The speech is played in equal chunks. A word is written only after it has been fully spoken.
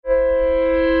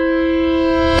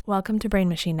Welcome to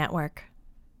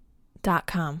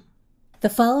BrainMachineNetwork.com. The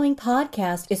following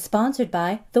podcast is sponsored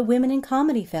by the Women in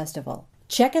Comedy Festival.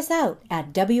 Check us out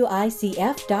at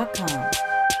WICF.com.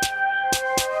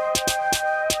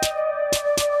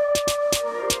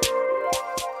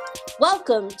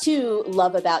 Welcome to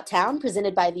Love About Town,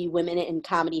 presented by the Women in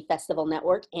Comedy Festival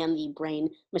Network and the Brain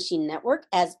Machine Network.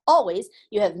 As always,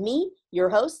 you have me, your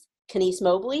host, Kenise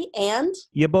Mobley, and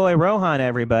your boy Rohan,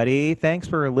 everybody. Thanks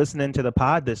for listening to the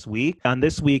pod this week. On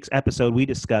this week's episode, we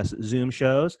discuss Zoom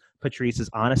shows, Patrice's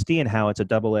honesty and how it's a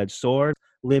double-edged sword,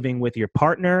 living with your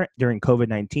partner during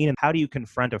COVID-19, and how do you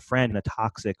confront a friend in a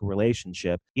toxic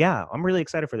relationship. Yeah, I'm really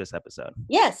excited for this episode.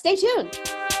 Yeah, stay tuned.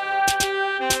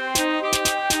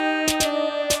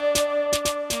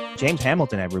 James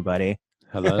Hamilton, everybody.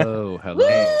 Hello.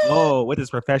 Oh, with his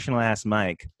professional-ass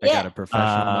mic. I got a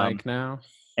professional mic now.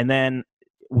 And then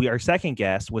our second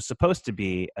guest was supposed to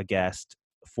be a guest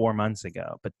 4 months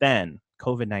ago, but then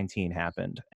COVID-19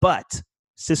 happened. But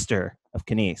sister of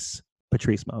Kenise,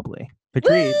 Patrice Mobley.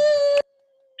 Patrice. Woo!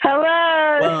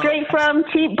 Hello, straight from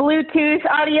cheap Bluetooth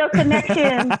audio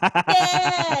connection.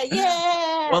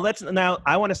 Yeah. Well,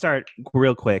 I want to start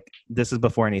real quick. This is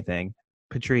before anything.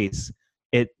 Patrice,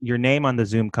 your name on the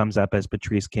Zoom comes up as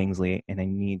Patrice Kingsley, and I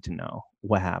need to know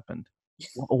what happened.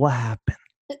 What happened?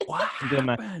 What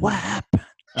happened?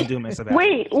 I'm doing my Sebastian.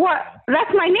 Wait, what?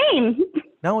 That's my name.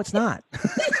 No, it's not. What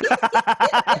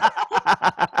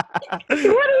are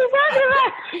you talking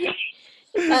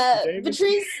about?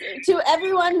 Patrice, to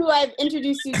everyone who I've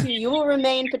introduced you to, you will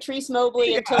remain Patrice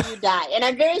Mobley until you die. And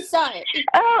I'm very sorry.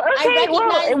 Oh, okay. I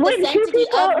recognize the sanctity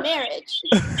of marriage.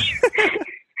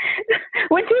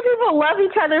 When two people love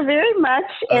each other very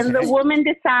much and the woman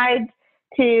decides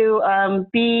to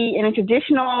be in a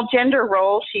traditional gender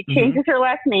role, she changes her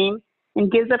last name and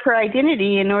gives up her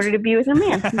identity in order to be with a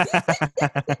man.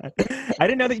 I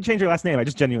didn't know that you changed your last name. I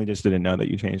just genuinely didn't know that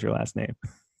you changed your last name.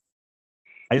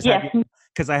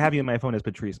 Because I have you in my phone as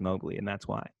Patrice Mobley, and that's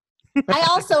why. I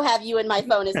also have you in my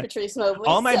phone as Patrice Mobley.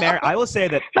 I will say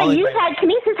that. But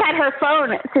Kenise has had her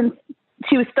phone since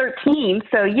she was 13,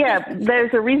 so yeah,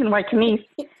 there's a reason why Kenise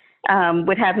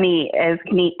would have me as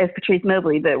Patrice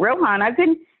Mobley. But Rohan, I've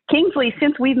been Kingsley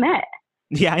since we met.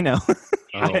 Yeah, I know.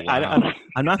 Wow.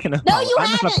 I'm not going to. No, you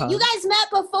haven't. You guys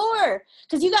met before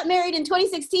because you got married in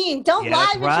 2016. Don't lie,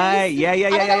 Patrice. Right. Yeah. I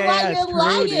don't know why you're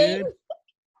lying. Dude.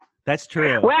 That's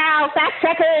true. Wow, fact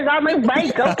checker is on my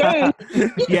mic. Okay.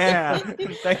 Yeah.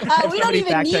 We don't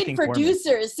even need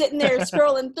producers sitting there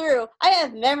scrolling through. I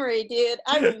have memory, dude.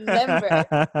 I remember.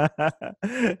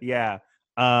 Yeah.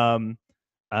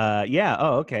 Yeah.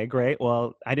 Oh, okay. Great.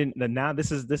 Well, I didn't. Now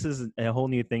this is a whole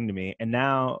new thing to me. And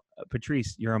now,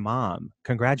 Patrice, you're a mom.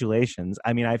 Congratulations.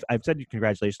 I mean, I've said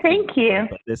congratulations. Thank you.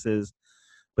 But this is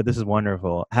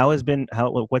wonderful.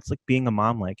 What's like being a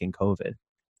mom like in COVID?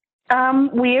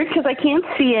 Weird because I can't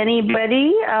see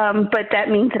anybody. But that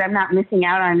means that I'm not missing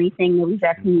out on anything. Nobody's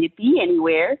asking me to be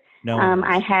anywhere. No.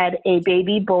 I had a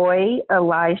baby boy,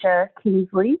 Elijah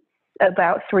Kingsley,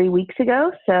 about 3 weeks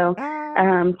ago. So,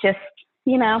 just.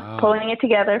 Pulling it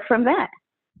together from that.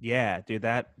 Yeah, dude,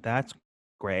 that's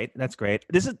great. That's great.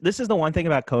 This is the one thing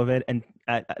about COVID, and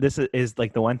this is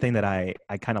like the one thing that I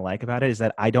kind of like about it is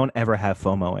that I don't ever have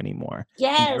FOMO anymore.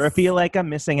 Yes. I never feel like I'm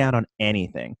missing out on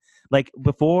anything. Like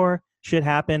before shit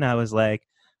happened, I was like,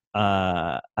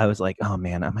 oh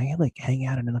man, am I like hanging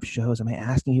out at enough shows? Am I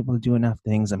asking people to do enough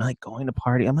things? Am I like going to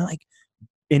party? Am I like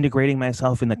integrating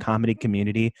myself in the comedy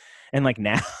community? And like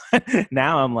now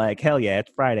I'm like, hell yeah,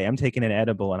 it's Friday. I'm taking an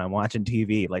edible and I'm watching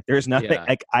TV. Like there's nothing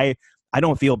like I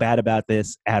don't feel bad about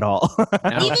this at all.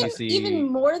 Even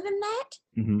more than that,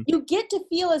 you get to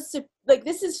feel this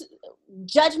is,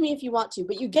 judge me if you want to,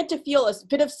 but you get to feel a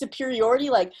bit of superiority.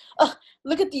 Like, oh,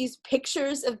 look at these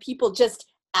pictures of people just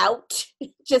out,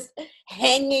 just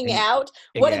hanging out.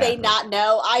 What do they not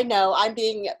know? I know I'm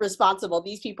being responsible.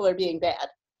 These people are being bad.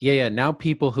 Yeah. Now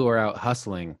people who are out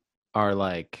hustling are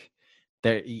like,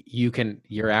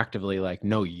 you're actively like,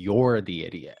 no, you're the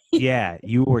idiot. Yeah,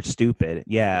 you were stupid.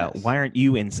 Yeah, yes. Why aren't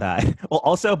you inside? Well,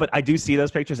 also, but I do see those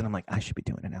pictures and I'm like, I should be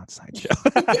doing an outside show.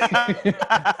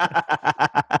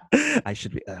 I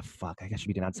should be, I should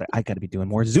be doing outside. I got to be doing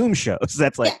more Zoom shows.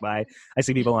 That's like I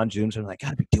see people on Zoom, so I'm like, got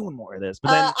to be doing more of this.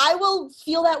 But then I will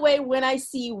feel that way when I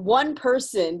see one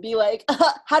person be like,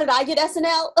 how did I get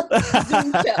SNL?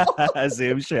 Zoom show. A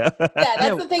Zoom show. Yeah,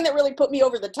 that's the thing that really put me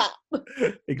over the top.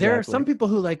 Exactly. There are some people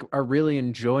who like are really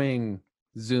enjoying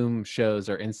Zoom shows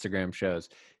or Instagram shows.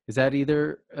 Is that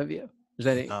either of you? Is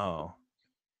that no?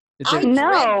 I dread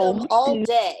them all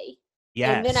day.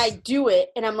 Yes. And then I do it,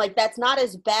 and I'm like, that's not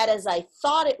as bad as I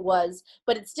thought it was,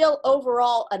 but it's still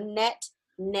overall a net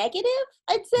negative,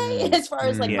 I'd say, as far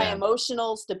as like my Yeah.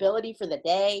 emotional stability for the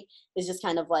day is just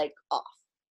kind of like off.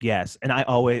 Yes, and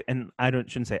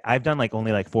shouldn't say I've done like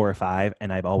only like 4 or 5,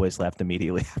 and I've always left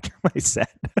immediately after my set.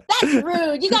 That's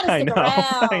rude. You gotta stick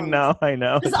around. I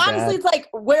know. Because honestly, it's like,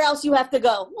 where else you have to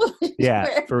go?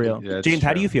 Yeah, for real. Yeah, James,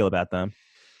 how do you feel about them?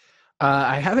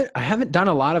 I haven't done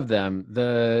a lot of them.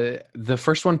 The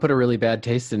first one put a really bad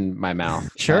taste in my mouth.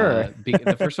 Sure.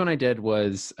 The first one I did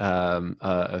was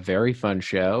a very fun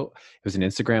show. It was an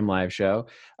Instagram live show.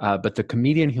 But the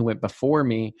comedian who went before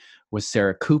me was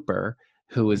Sarah Cooper,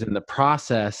 who was in the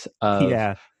process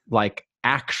of like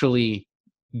actually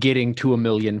getting to 1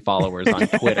 million followers on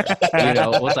Twitter. You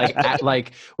know, it was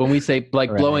like when we say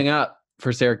like blowing up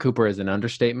for Sarah Cooper is an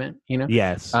understatement, you know?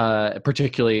 Yes.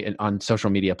 Particularly on social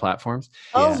media platforms.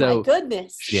 Oh my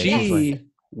goodness. She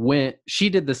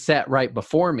did the set right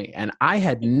before me, and I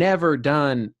had never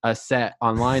done a set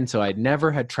online. So I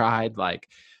never had tried, like,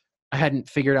 I hadn't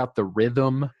figured out the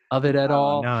rhythm of it at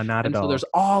all. No, not at all. So there's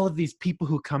all of these people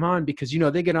who come on because, you know,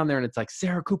 they get on there and it's like,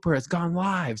 Sarah Cooper has gone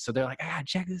live. So they're like, I gotta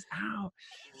check this out.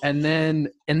 And then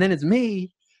it's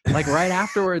me, like right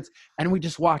afterwards, and we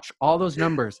just watch all those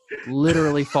numbers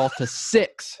literally fall to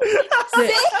 6.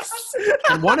 6?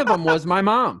 And one of them was my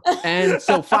mom. And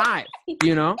so 5,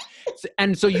 you know?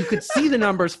 And so you could see the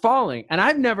numbers falling. And I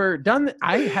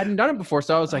hadn't done it before.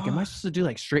 So I was like, am I supposed to do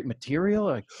like straight material?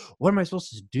 Like, what am I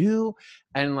supposed to do?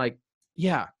 And like,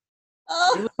 yeah.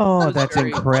 Oh, that's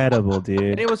incredible, dude.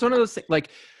 And it was one of those things, like,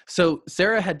 so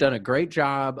Sarah had done a great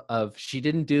job she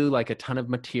didn't do like a ton of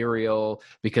material,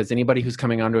 because anybody who's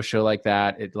coming onto a show like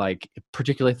that, it like,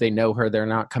 particularly if they know her, they're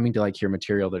not coming to like hear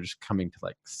material. They're just coming to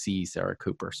like see Sarah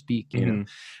Cooper speak, you know?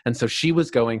 And so she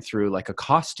was going through like a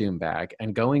costume bag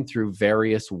and going through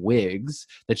various wigs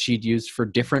that she'd used for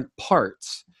different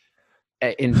parts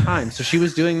in time. So she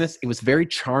was doing this. It was very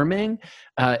charming,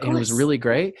 and it was really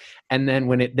great. And then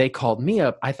when they called me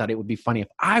up, I thought it would be funny if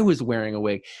I was wearing a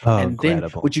wig. And then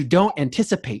what you don't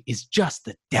anticipate is just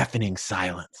the deafening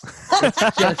silence.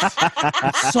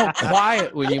 It's so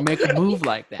quiet when you make a move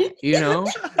like that, you know,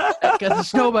 because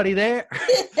there's nobody there,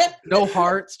 no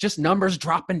hearts, just numbers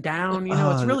dropping down. You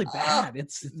know, it's really bad.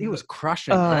 It was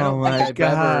crushing. Oh my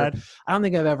God! I don't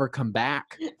think I've ever come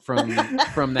back from that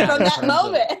from that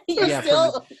moment.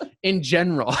 In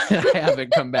general, I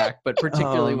haven't come back, but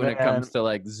particularly when it comes to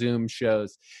like Zoom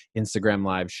shows, Instagram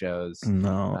live shows.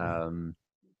 No.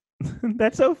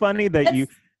 That's so funny that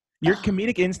your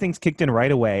comedic instincts kicked in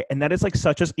right away. And that is like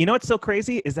you know what's so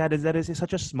crazy is that is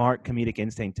such a smart comedic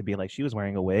instinct to be like, she was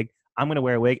wearing a wig, I'm going to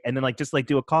wear a wig, and then like just like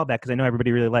do a callback because I know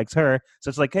everybody really likes her. So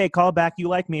it's like, hey, callback, you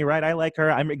like me, right? I like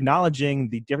her. I'm acknowledging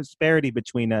the disparity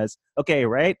between us. Okay,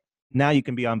 right? Now you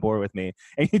can be on board with me.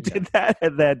 And you did that,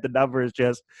 and then the numbers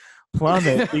just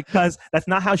plummet because that's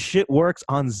not how shit works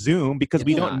on Zoom, because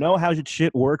we don't know how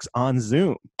shit works on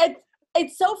Zoom.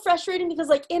 It's so frustrating because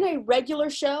like in a regular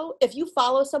show, if you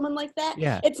follow someone like that,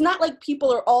 it's not like people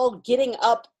are all getting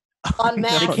up on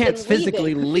mass. They can't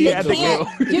physically leave the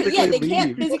room. They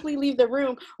can't physically leave the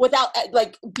room without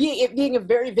like it being a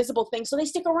very visible thing. So they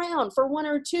stick around for 1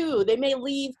 or 2. They may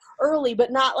leave early, but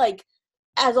not like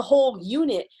as a whole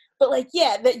unit. But like,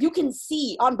 that you can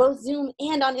see on both Zoom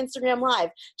and on Instagram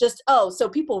Live, just, so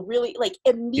people really like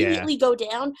immediately go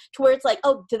down to where it's like,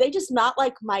 oh, do they just not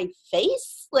like my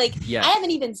face? Like, I haven't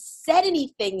even said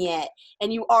anything yet.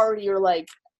 And you already are like,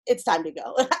 it's time to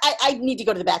go. I need to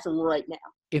go to the bathroom right now.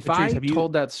 If Patrice, I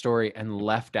told that story and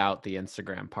left out the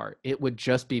Instagram part, it would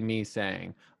just be me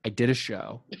saying, I did a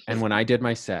show. And when I did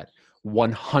my set,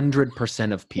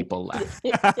 100% of people left.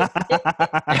 They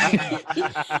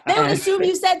would assume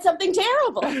you said something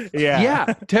terrible.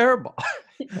 Yeah, terrible.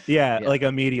 Like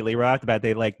immediately right off the bat,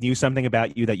 they like knew something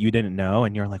about you that you didn't know,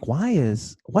 and you're like,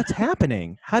 what's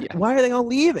happening? Why are they all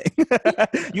leaving?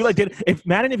 You like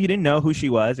imagine if you didn't know who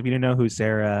she was, if you didn't know who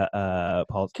Sarah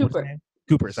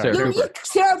Cooper, sorry.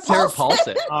 Sarah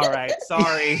Paulson. All right,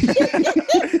 sorry.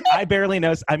 I barely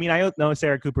know. I mean, I know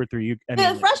Sarah Cooper through you.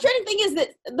 The frustrating thing is that,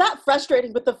 not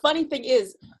frustrating, but the funny thing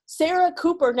is, Sarah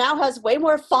Cooper now has way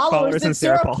more followers than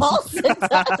Sarah Paulson.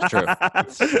 It's true.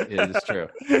 It is true.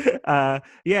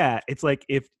 It's like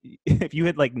if you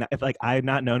had like if like I had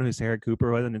not known who Sarah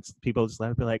Cooper was, and it's people just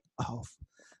let it be like, oh,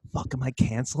 fuck, am I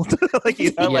canceled? Like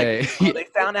they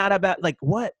found out about like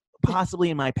what possibly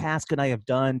in my past could I have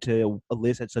done to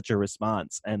elicit such a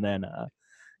response? And then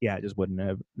I just wouldn't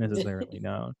have necessarily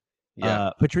known.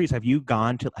 Patrice, have you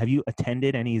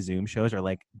attended any Zoom shows or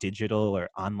like digital or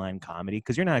online comedy?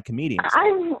 Because you're not a comedian.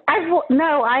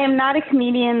 No, I am not a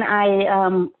comedian. I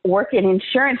work in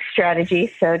insurance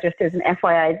strategy, so just as an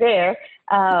FYI there.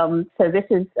 So this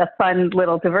is a fun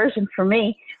little diversion for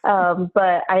me.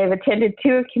 But I have attended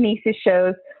 2 of Kinese's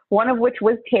shows, one of which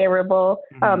was terrible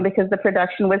because the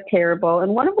production was terrible,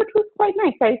 and one of which was quite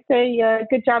nice. I say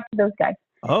good job to those guys.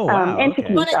 Oh, wow. And to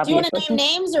Okay. Kinese, Do you want to name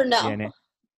names or no? Yeah,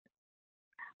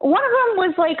 one of them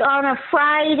was like on a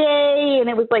Friday, and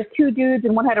it was like 2 dudes,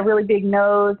 and one had a really big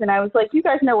nose, and I was like, you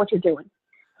guys know what you're doing.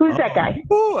 Who's that guy?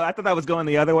 Ooh, I thought that was going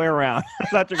the other way around. I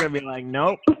thought you were going to be like,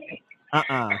 nope.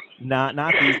 Not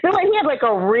these. No, he had like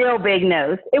a real big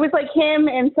nose. It was like him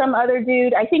and some other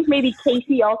dude. I think maybe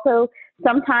Casey also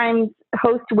sometimes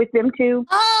hosts with them too.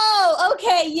 Oh,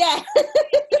 okay, yeah.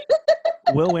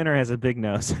 Will Winter has a big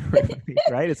nose,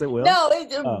 right? Is it Will?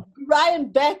 No, Ryan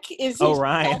Beck is. Oh,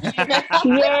 Ryan.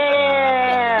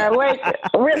 Yeah, like and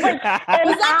Was that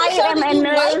the show that you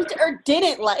liked or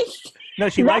didn't like? No,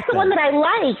 she That's liked the them. one that I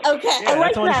liked. Okay. I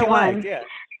liked that's the one that she one. liked, yeah.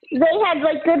 They had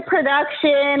like good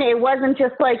production. It wasn't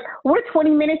just like we're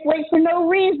 20 minutes late for no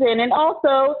reason, and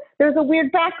also there's a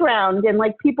weird background and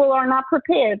like people are not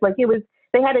prepared. Like it was,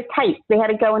 they had it tight. They had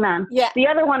it going on. Yeah. The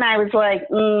other one, I was like,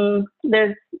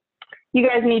 you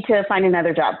guys need to find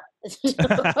another job.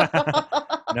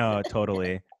 No,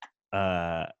 totally. You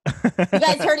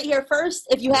guys heard it here first.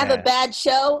 If you have a bad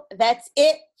show, that's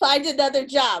it. Find another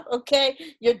job, okay?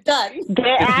 You're done.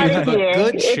 Get out of here.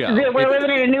 Good show. We're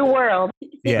living in a new world.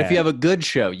 Yeah. If you have a good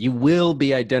show, you will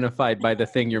be identified by the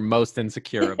thing you're most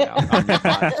insecure about. No, a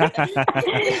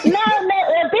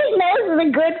big nose is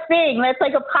a good thing. That's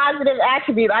like a positive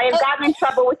attribute. I have gotten in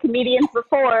trouble with comedians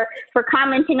before for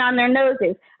commenting on their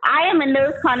noses. I am a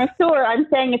nose connoisseur. I'm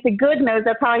saying it's a good nose.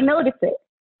 That's how I notice it.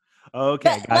 Okay,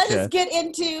 Let gotcha. us get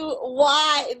into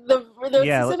why the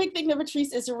specific thing that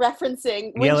Patrice is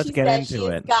referencing when let's she get says into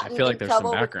she's it. gotten I feel like in there's some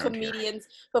trouble with background here. comedians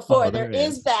before. There There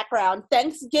is background.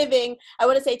 Thanksgiving, I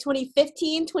want to say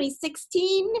 2015,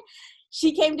 2016.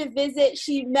 She came to visit.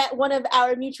 She met one of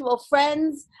our mutual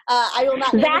friends. I will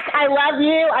not. Zach, I love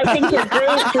you. I think you're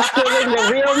great. Just giving the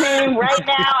real name right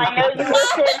now. I know you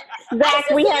listen. Zach,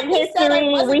 we have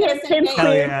history. We have since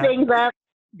cleared things up.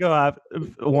 Go up,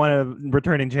 one of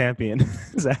returning champion,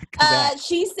 Zach.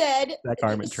 She said, Zach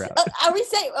Armentrout. Are we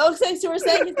saying? Okay, so we're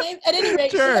saying his name. At any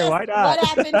rate, Sure, why not? What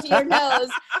happened to your nose?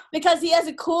 Because he has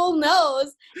a cool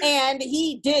nose, and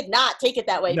he did not take it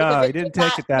that way. No, he didn't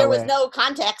take it that way. There was no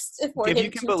context for him. If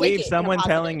you can believe someone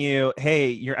telling you,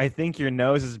 "Hey, I think your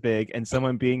nose is big," and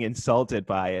someone being insulted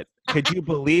by it, could you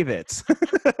believe it?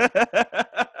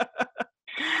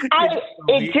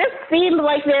 It just seemed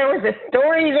like there was a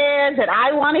story there that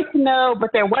I wanted to know,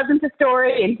 but there wasn't a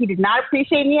story, and he did not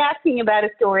appreciate me asking about a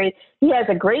story. He has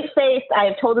a great face. I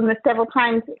have told him this several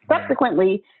times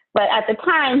subsequently, but at the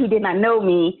time he did not know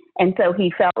me, and so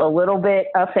he felt a little bit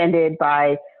offended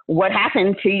by what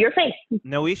happened to your face.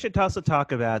 No, we should also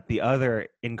talk about the other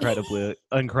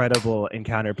incredible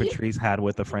encounter Patrice had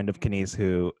with a friend of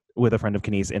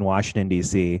Kinese in Washington,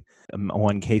 D.C.,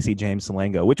 one Casey James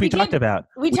Salengo, which we talked about.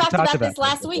 We talked about this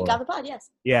last week on the pod, yes.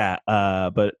 Yeah,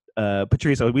 but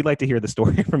Patrice, we'd like to hear the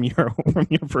story from your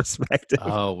perspective.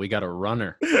 Oh, we got a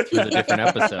runner through the different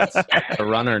episodes. A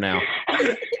runner now.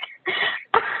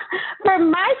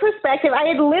 From my perspective, I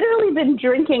had literally been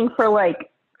drinking for like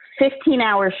 15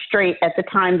 hours straight at the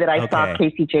time that I saw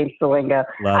Casey James Salengo.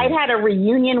 I'd had a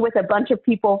reunion with a bunch of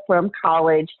people from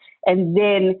college, and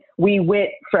then we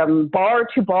went from bar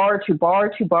to bar to bar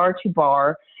to bar to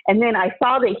bar. And then I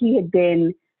saw that he had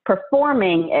been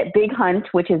performing at Big Hunt,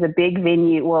 which is a big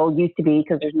venue. Well, used to be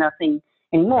because there's nothing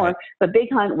anymore. Right. But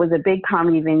Big Hunt was a big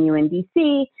comedy venue in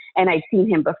D.C., and I'd seen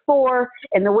him before.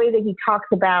 And the way that he talks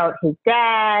about his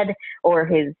dad or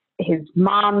his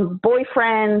mom's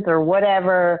boyfriends or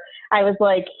whatever, I was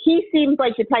like, he seems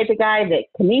like the type of guy that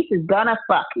Kinese is gonna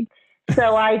fuck.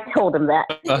 So I told him that,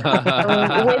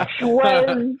 which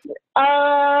was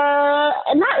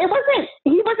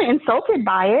he wasn't insulted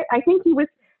by it. I think he was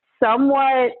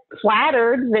somewhat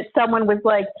flattered that someone was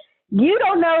like, you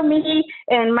don't know me,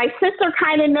 and my sister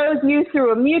kind of knows you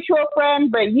through a mutual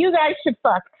friend, but you guys should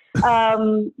fuck.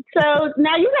 So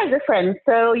now you guys are friends,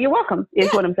 so you're welcome,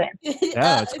 is what I'm saying.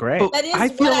 Yeah, that's great. That is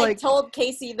I told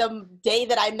Casey the day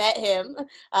that I met him,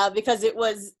 because it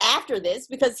was after this,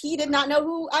 because he did not know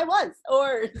who I was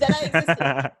or that I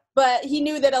existed. But he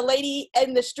knew that a lady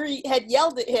in the street had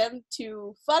yelled at him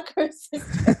to fuck her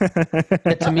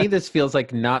sister. To me, this feels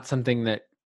like not something that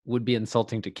would be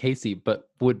insulting to Casey, but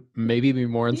would maybe be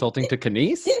more insulting to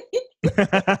Kinese.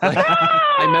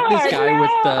 I met this guy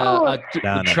with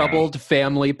a troubled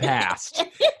family past.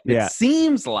 It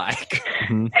seems like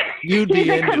you'd be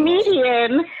He's a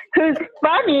comedian who's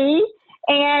funny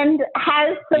and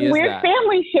has some weird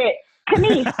family shit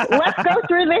Kenise, let's go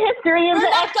through the history of We're the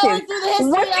not X's. going through the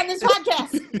history on this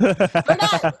podcast. We're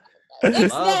not.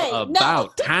 Love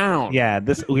about town. Yeah,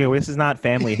 this is not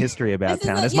family history about This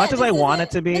town. isn't- As much yeah, as I this want isn't-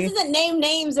 it to be, This isn't name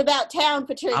names about town,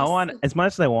 Patrice. as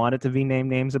much as I want it to be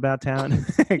names about town,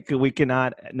 we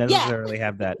cannot necessarily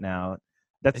have that now.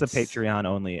 That's a Patreon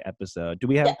only episode. Do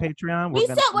we have a Patreon? We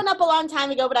set one up a long time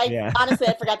ago, but honestly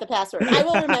I forgot the password. I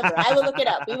will remember. I will look it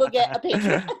up. We will get a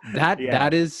Patreon.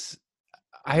 That is,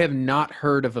 I have not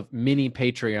heard of many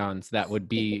Patreons that would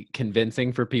be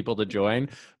convincing for people to join,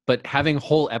 but having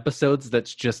whole episodes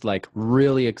that's just like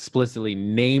really explicitly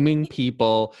naming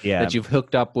people that you've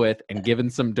hooked up with and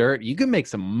given some dirt, you can make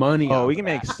some money. Oh, we can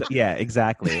make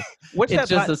exactly. It's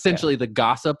just essentially the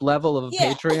gossip level of a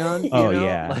Patreon. Oh, you know?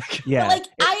 yeah. But like,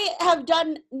 I have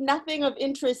done nothing of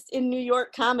interest in New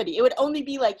York comedy. It would only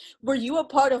be like, were you a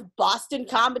part of Boston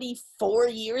comedy 4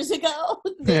 years ago?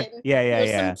 Then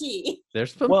there's some tea.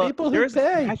 There's some people who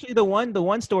pay. Actually, the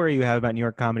one story you have about New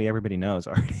York comedy, everybody knows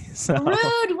already. So.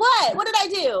 Rude. What? What did I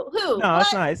do? Who? No, what?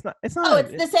 it's not. Oh,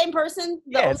 it's the same person?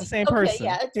 Yeah, it's the same person.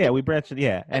 Yeah, we branched it.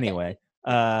 Yeah. Anyway,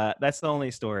 that's the only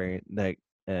story that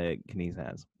Kenise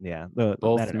has. Yeah.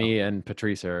 Both me and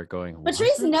Patrice are going. What?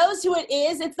 Patrice knows who it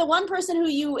is. It's the one person who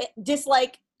you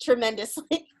dislike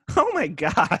tremendously. Oh my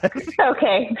God.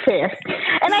 Okay, fair.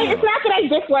 And it's not that I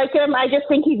dislike him. I just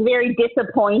think he's very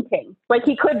disappointing. Like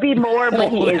he could be more, but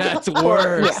he isn't. That's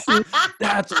worse. Yeah.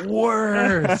 That's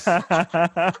worse. I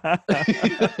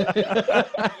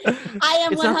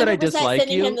am 100%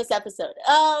 sending him this episode.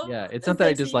 Yeah, it's not that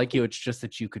I dislike you. It's just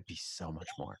that you could be so much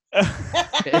more.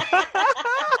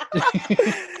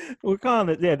 We're calling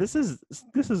it. Yeah, this is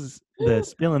the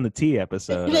spilling the tea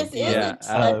episode. This is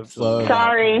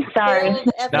Sorry.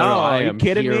 No, are you am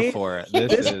kidding here me? for it.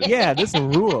 This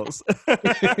rules.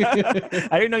 I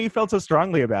didn't know you felt so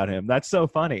strongly about him. That's so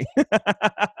funny.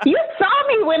 You saw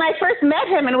me when I first met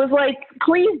him and was like,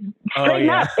 please straighten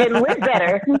up and live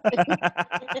better.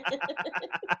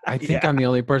 I think I'm the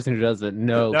only person who doesn't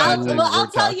know.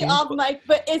 I'll tell you off mic,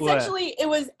 but essentially it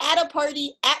was at a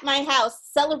party at my house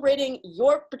celebrating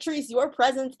your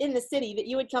presence in the city that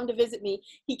you would come to visit me.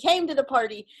 He came to the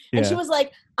party and she was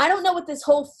like, I don't know what this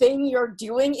whole thing you're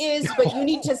doing is, but you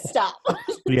need to stop.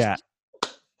 Yeah.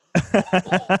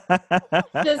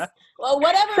 Just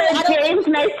whatever. So James,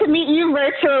 nice to meet you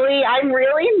virtually. I'm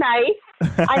really nice.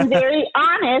 I'm very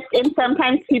honest, and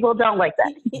sometimes people don't like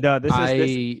that. No,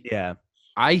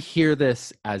 I hear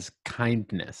this as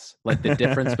kindness, like the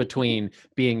difference between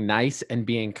being nice and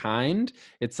being kind.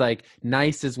 It's like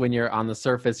nice is when you're on the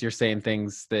surface, you're saying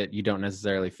things that you don't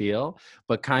necessarily feel,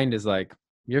 but kind is like,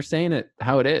 you're saying it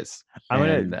how it is.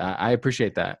 I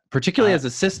appreciate that. Particularly as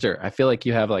a sister, I feel like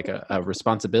you have like a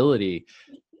responsibility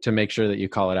to make sure that you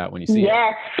call it out when you see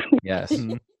it. Yes.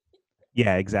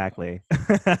 Yeah, exactly.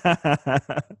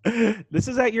 This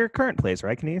is at your current place,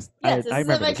 right, Kenise? Yes, I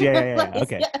remember this. Yeah.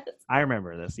 Okay. Yes. I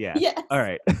remember this. Yeah. Yes. All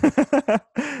right.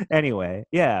 Anyway,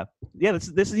 yeah.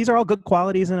 These are all good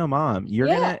qualities in a mom.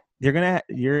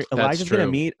 Elijah's gonna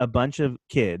meet a bunch of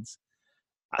kids.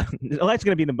 Elijah's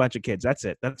gonna meet a bunch of kids. That's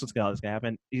it. That's what's gonna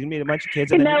happen. He's gonna meet a bunch of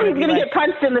kids. And now he's gonna get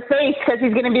punched in the face because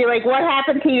he's gonna be like, "What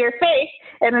happened to your face?"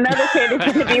 And another kid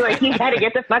is gonna be like, "You gotta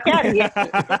get the fuck out of here."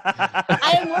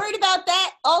 I am worried about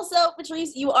that. Also,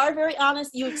 Patrice, you are very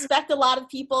honest. You expect a lot of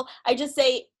people. I just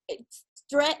say,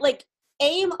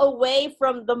 aim away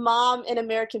from the mom in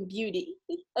American Beauty.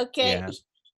 Okay.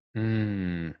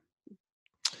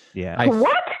 Yeah.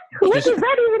 What does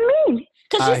that even mean?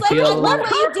 Because she's I love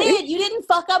what you did. You didn't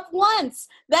fuck up once.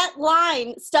 That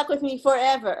line stuck with me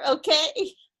forever, okay?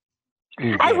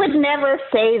 I would never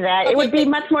say that. It would be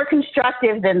much more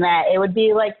constructive than that. It would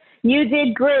be like, you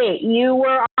did great. You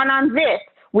were on this.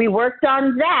 We worked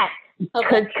on that.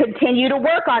 Could continue to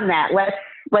work on that. Let's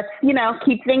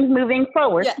keep things moving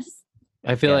forward. Yes.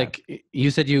 I feel like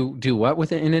you said you do what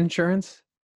with an insurance?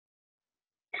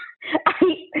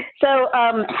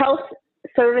 Health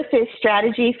services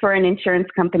strategy for an insurance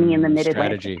company in the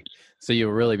Mid-Atlantic. Strategy. So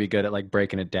you'll really be good at like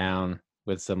breaking it down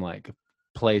with some like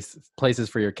places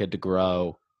for your kid to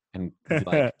grow and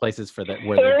like places for that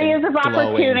areas of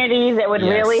opportunity that would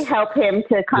really help him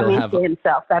to come into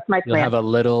himself. That's my plan. You'll have a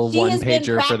little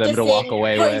one-pager for them to walk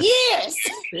away with. Years.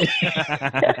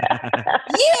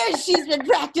 Years she's been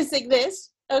practicing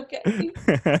this. Okay.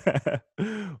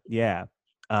 Yeah.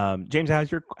 James, how's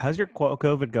your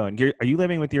COVID going? Are you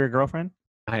living with your girlfriend?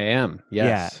 I am.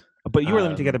 Yes. Yeah. But you were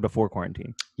living together before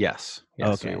quarantine. Yes.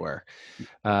 Okay. We were.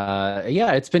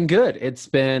 It's been good. It's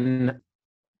been,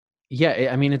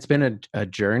 it's been a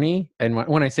journey. And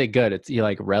when I say good, it's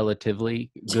like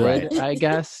relatively good, I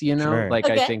guess, Sure. like,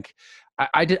 I think,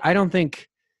 I don't think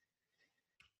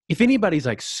if anybody's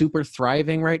like super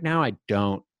thriving right now, I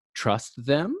don't trust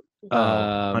them.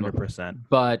 100%.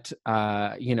 But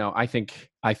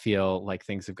I feel like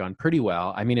things have gone pretty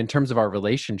well. I mean, in terms of our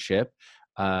relationship,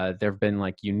 there have been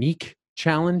like unique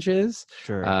challenges.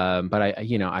 Sure. But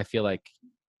I feel like,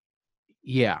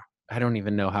 I don't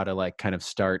even know how to like kind of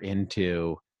start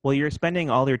into. Well, you're spending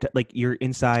all your you're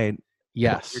inside.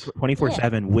 Yes.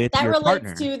 24/7 with that your relates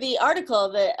partner. to the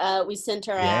article that we sent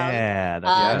around. Yeah.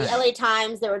 The LA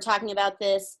Times, they were talking about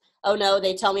this. Oh no,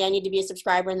 they tell me I need to be a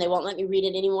subscriber and they won't let me read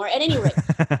it anymore. At any rate,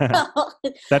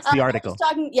 that's the article.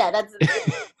 That's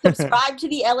subscribe to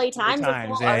the LA Times.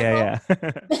 Yeah.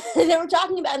 They were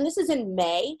talking about, and this is in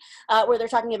May, where they're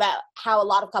talking about how a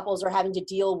lot of couples are having to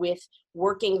deal with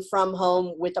working from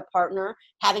home with a partner,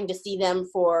 having to see them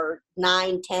for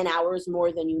 9-10 hours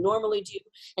more than you normally do,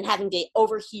 and having to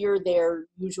overhear their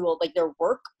usual, like their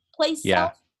workplace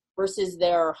self versus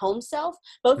their home self.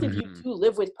 Both of you do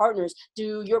live with partners.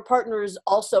 Do your partners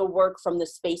also work from the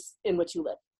space in which you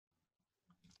live?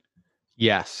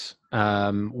 Yes.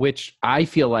 Which I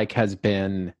feel like has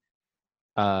been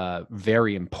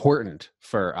very important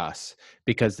for us,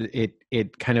 because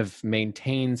it kind of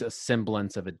maintains a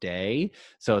semblance of a day.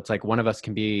 So it's like one of us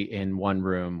can be in one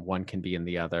room, one can be in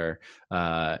the other.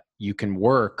 You can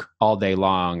work all day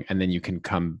long and then you can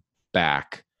come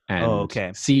back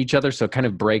and see each other. So it kind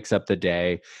of breaks up the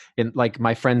day. And like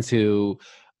my friends who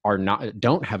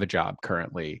don't have a job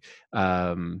currently,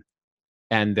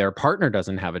 and their partner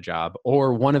doesn't have a job,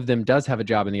 or one of them does have a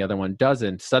job and the other one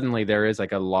doesn't, suddenly there is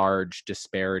like a large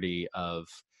disparity of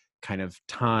kind of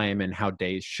time and how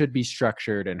days should be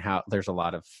structured, and how there's a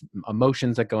lot of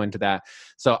emotions that go into that.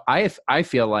 So I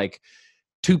feel like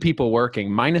two people working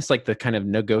minus like the kind of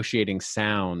negotiating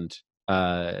sound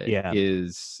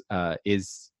is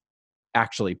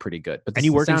actually pretty good. But and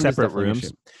you work in separate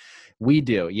rooms? We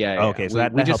do, yeah. Okay, so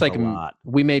that we just helps like a lot.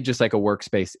 We made just like a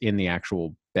workspace in the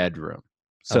actual bedroom,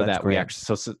 so that we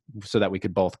actually so that we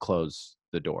could both close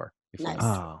the door. Nice.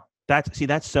 Oh, that's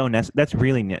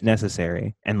really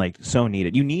necessary and like so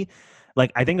needed. You need,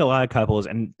 like, I think a lot of couples,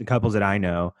 and the couples that I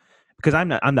know, because I'm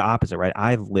the opposite, right?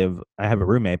 I have a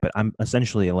roommate, but I'm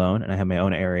essentially alone and I have my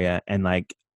own area, and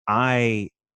like my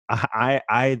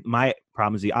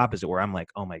problem is the opposite, where I'm like,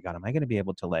 oh my God, am I going to be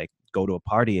able to like go to a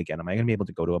party again? Am I going to be able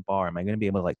to go to a bar? Am I going to be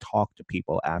able to like talk to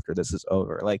people after this is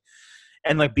over? Like,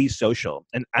 and like be social.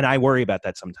 And I worry about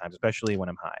that sometimes, especially when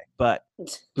I'm high, but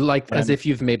like as if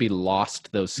you've maybe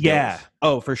lost those skills. Yeah.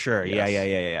 Oh, for sure. Yes.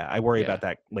 Yeah. I worry about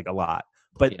that like a lot,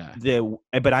 but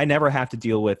but I never have to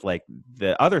deal with like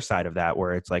the other side of that,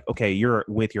 where it's like, okay, you're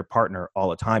with your partner all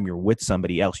the time. You're with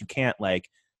somebody else. You can't like,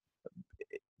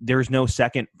 there's no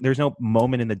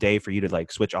moment in the day for you to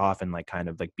like switch off and like kind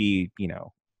of like be,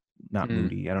 not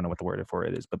moody. I don't know what the word for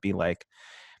it is, but be like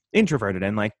introverted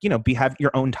and like, have your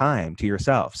own time to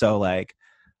yourself. So like,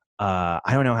 I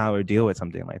don't know how I would deal with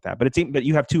something like that, but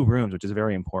you have two rooms, which is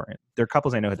very important. There are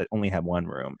couples I know that only have one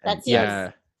room. That's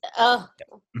yes. Oh,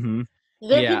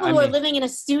 there are people who are living in a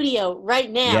studio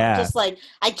right now. Just like,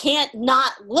 I can't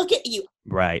not look at you.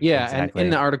 Right. Yeah. Exactly. And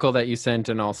in the article that you sent,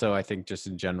 and also I think just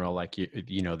in general, like,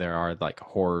 there are like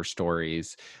horror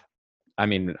stories. I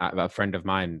mean, a friend of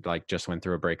mine like just went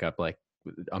through a breakup like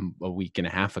a week and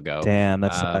a half ago. Damn,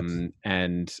 that sucks.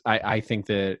 And I think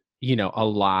that, a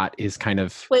lot is kind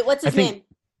of... Wait, what's his name?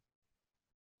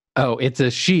 Oh, it's a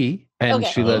she, and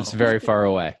she lives very far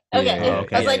away. Okay.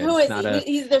 I was like, who is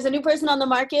he? There's a new person on the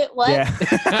market? What? Yeah.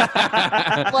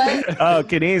 What? Oh,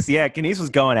 Kenise. Yeah, Kenise was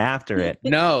going after it.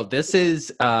 No, this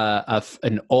is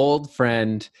an old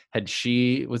friend.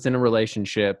 She was in a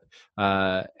relationship,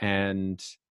 and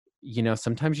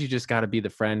sometimes you just got to be the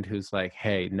friend who's like,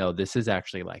 hey, no, this is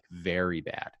actually like very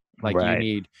bad. Like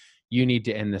you need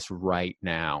to end this right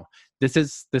now. This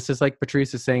is like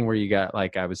Patrice is saying, where you got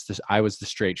like, I was the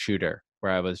straight shooter,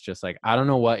 where I was just like, I don't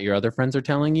know what your other friends are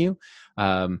telling you.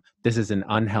 This is an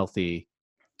unhealthy,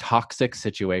 toxic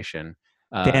situation.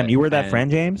 Damn, you were that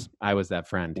friend, James? I was that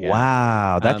friend. Yeah.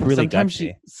 Wow. That's really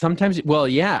gutsy. Sometimes, well,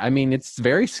 yeah, I mean, it's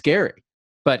very scary,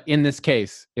 but in this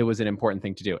case, it was an important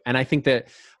thing to do. And I think that,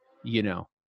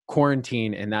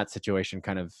 quarantine in that situation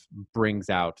kind of brings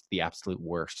out the absolute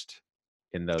worst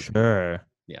in those. Sure.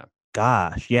 Yeah.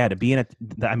 Gosh. Yeah. To be in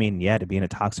a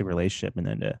toxic relationship and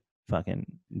then to fucking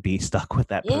be stuck with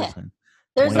that person.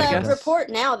 There's a report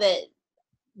now that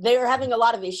they're having a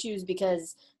lot of issues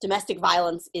because domestic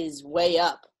violence is way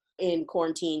up in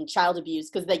quarantine, child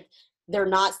abuse, because they're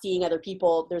not seeing other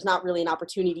people. There's not really an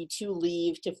opportunity to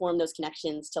leave, to form those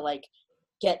connections, to like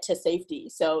get to safety.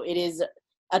 So it is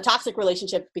a toxic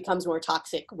relationship becomes more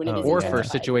toxic when it is or intensified. for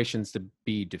situations to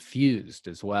be diffused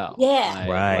as well. Yeah.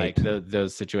 Right. Like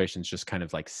those situations just kind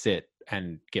of like sit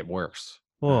and get worse.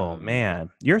 Oh man,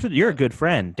 you're a good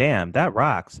friend. Damn, that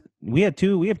rocks. We have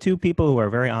two people who are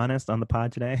very honest on the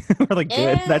pod today. We're like,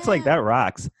 good. That's like, that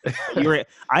rocks.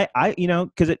 I you know,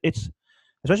 because it's,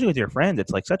 especially with your friends,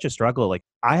 it's like such a struggle. Like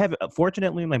I have,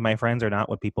 fortunately, like my friends are not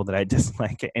with people that I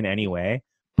dislike in any way,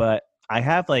 but I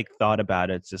have like thought about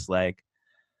it. It's just like,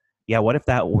 yeah, what if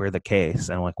that were the case?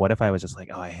 And like, what if I was just like,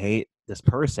 oh, I hate this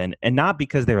person, and not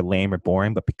because they're lame or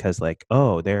boring, but because like,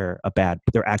 oh, they're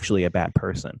actually a bad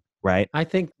person. Right. I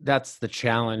think that's the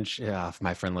challenge. Yeah, if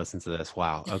my friend listens to this,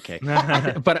 wow. Okay.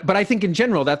 But I think in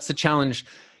general, that's the challenge.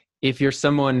 If you're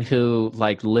someone who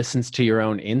like listens to your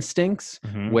own instincts,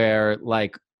 where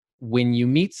like when you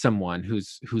meet someone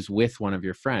who's with one of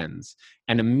your friends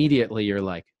and immediately you're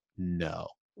like, no,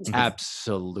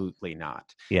 absolutely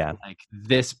not. Yeah. Like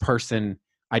this person,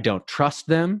 I don't trust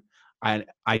them. I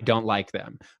don't like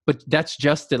them. But that's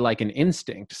just like an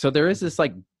instinct. So there is this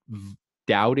like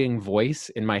doubting voice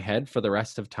in my head for the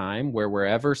rest of time, where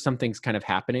wherever something's kind of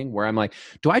happening, where I'm like,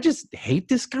 do I just hate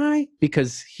this guy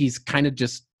because he's kind of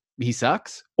just, he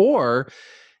sucks? Or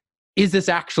is this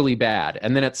actually bad?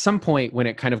 And then at some point when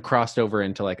it kind of crossed over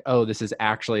into like, oh, this is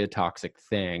actually a toxic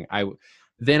thing,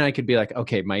 then I could be like,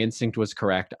 okay, my instinct was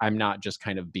correct. I'm not just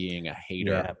kind of being a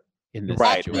hater in this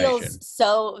situation. That feels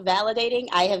so validating.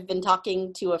 I have been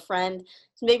talking to a friend,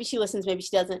 maybe she listens, maybe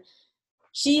she doesn't.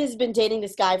 She has been dating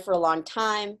this guy for a long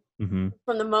time.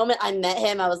 From the moment I met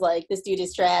him, I was like, this dude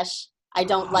is trash. I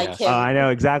don't like him. I know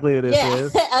exactly who this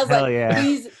is. I was Hell like, yeah.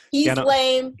 he's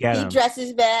lame. He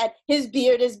dresses bad. His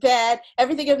beard is bad.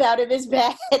 Everything about him is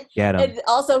bad. And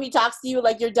also he talks to you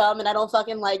like you're dumb and I don't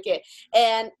fucking like it.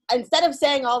 And instead of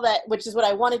saying all that, which is what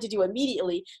I wanted to do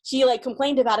immediately, she like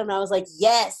complained about him and I was like,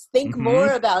 yes, think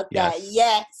more about that.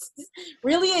 Yes.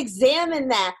 Really examine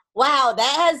that. Wow,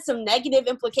 that has some negative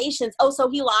implications. Oh, so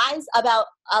he lies about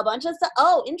a bunch of stuff?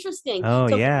 Oh, interesting. Oh,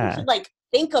 so yeah. you should like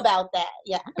think about that.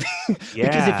 Yeah.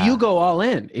 Because if you go all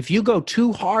in, if you go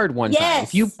too hard one time,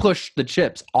 if you push the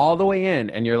chips all the way in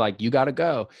and you're like, you got to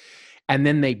go, and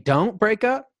then they don't break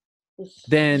up,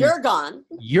 then you're gone.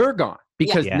 You're gone.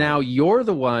 Because now you're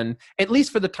the one, at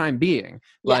least for the time being,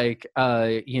 like,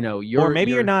 you know, or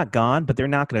maybe you're not gone, but they're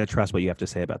not going to trust what you have to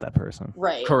say about that person.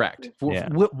 Right. Correct. Yeah.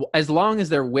 As long as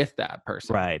they're with that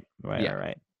person.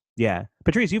 Right. Yeah.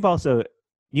 Patrice, you've also,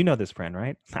 you know this friend,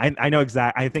 right? I know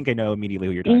I think I know immediately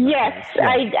who you're talking about. Yes.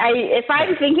 If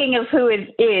I'm thinking of who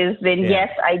it is, then yes,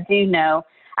 I do know.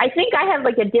 I think I have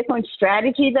like a different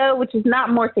strategy though, which is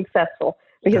not more successful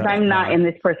because I'm not in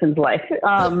this person's life.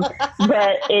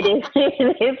 But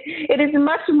it is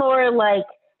much more like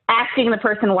asking the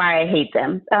person why I hate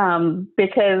them,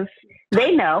 because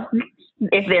they know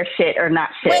if they're shit or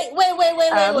not shit. Wait.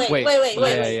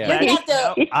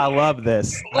 I love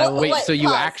this. So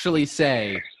you actually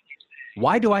say,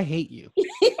 why do I hate you?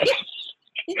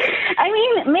 I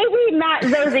mean, maybe not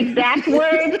those exact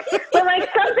words, but like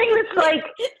something that's like,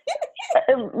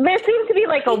 there seems to be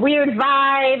like a weird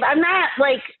vibe. I'm not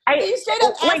like, you straight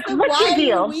up like, what's your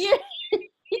deal?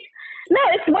 No,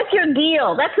 it's what's your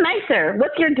deal? That's nicer.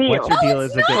 What's your deal? What's your deal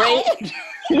is a good.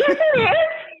 Yes, it is.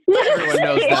 Everyone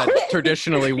knows that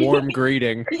traditionally warm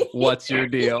greeting. What's your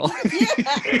deal?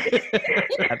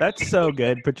 That's so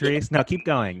good, Patrice. Now keep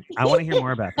going. I want to hear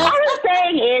more about that. All I'm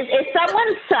saying is, if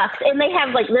someone sucks and they have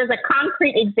like, there's a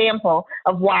concrete example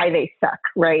of why they suck,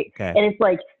 right? Okay. And it's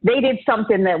like they did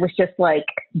something that was just like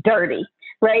dirty,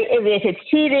 right? If it's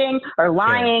cheating or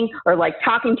lying or like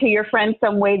talking to your friend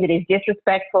some way that is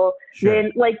disrespectful,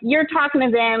 then like you're talking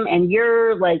to them and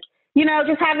you're like, you know,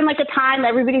 just having like a time,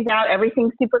 everybody's out,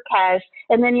 everything's super cash.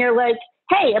 And then you're like,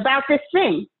 hey, about this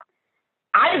thing,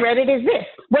 I read it as this.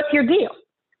 What's your deal?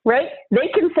 Right? They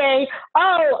can say,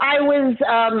 oh, I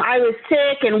was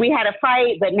sick and we had a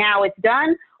fight, but now it's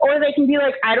done. Or they can be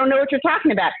like, I don't know what you're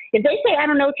talking about. If they say, I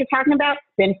don't know what you're talking about,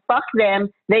 then fuck them.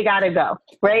 They got to go.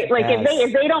 Right? Like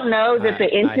if they don't know that the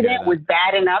incident was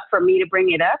bad enough for me to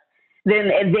bring it up,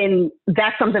 then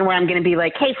that's something where I'm going to be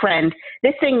like, hey, friend,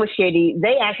 this thing was shitty.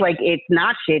 They act like it's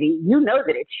not shitty. You know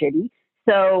that it's shitty.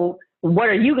 So what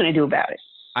are you going to do about it?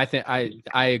 I think I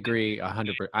agree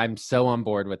 100%. I'm so on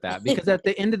board with that because at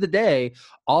the end of the day,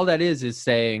 all that is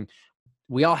saying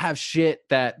we all have shit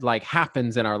that like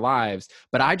happens in our lives,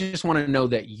 but I just want to know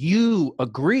that you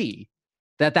agree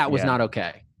that was not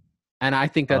okay. And I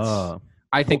think that's,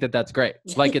 I think that's great.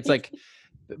 Like, it's like,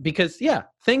 because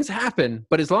things happen,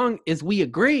 but as long as we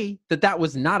agree that that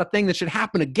was not a thing that should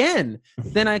happen again,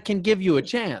 then I can give you a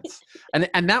chance.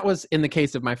 And that was in the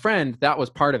case of my friend, that was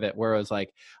part of it, where it was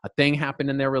like a thing happened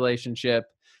in their relationship.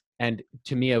 And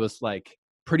to me, it was like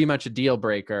pretty much a deal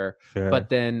breaker. Sure. But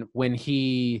then when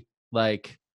he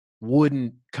like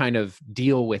wouldn't kind of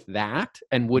deal with that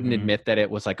and wouldn't admit that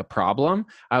it was like a problem,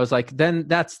 I was like, then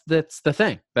that's the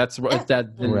thing. That's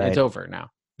that. Then it's over now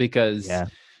because,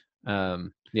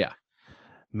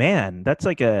 Man, that's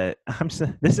like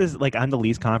this is like, I'm the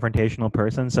least confrontational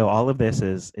person, so all of this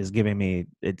is giving me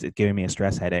a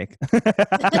stress headache.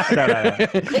 No.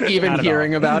 Even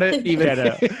hearing about it,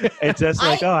 it's just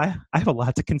like, I have a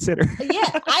lot to consider.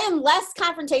 I am less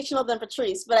confrontational than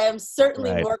Patrice, but I am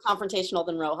certainly more confrontational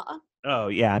than Rohan. Oh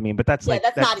yeah, I mean, but that's like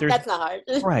that's not hard.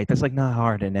 Right, that's like not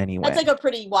hard in any way. That's like a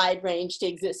pretty wide range to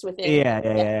exist within.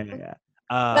 Yeah.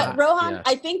 But Rohan,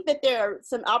 I think that there are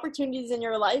some opportunities in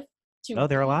your life to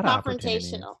there are a lot of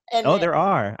confrontational. There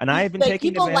are, and I've been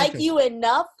taking people advantage like you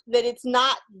enough that it's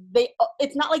not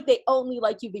like they only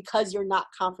like you because you're not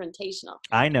confrontational.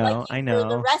 I know. For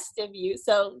the rest of you,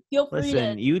 so feel free to.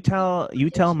 Listen, you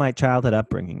tell my childhood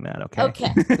upbringing that, okay?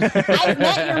 Okay. I've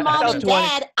met your mom and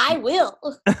dad. I will.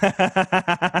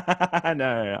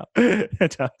 No.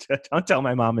 Don't tell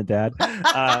my mom and dad.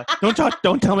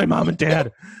 Don't tell my mom and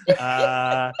dad.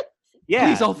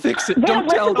 Please, I'll fix it. Don't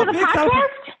tell them.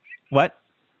 What?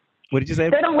 What did you say?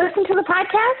 They don't listen to the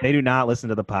podcast? They do not listen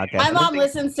to the podcast. My mom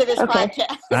listens to this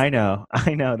podcast. I know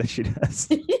that she does.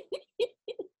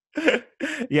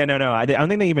 No. I don't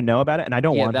think they even know about it, and I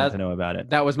don't want them to know about it.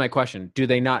 That was my question. Do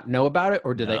they not know about it,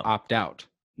 or do they opt out?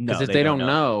 No, because if they don't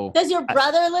know. Does your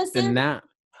brother listen? Then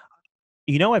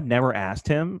I've never asked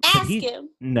him. Ask him.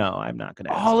 No, I'm not going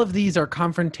to ask all him. Of these are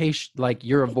confrontation, like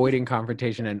you're avoiding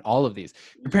confrontation, and all of these.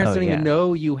 Your parents don't even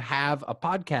know you have a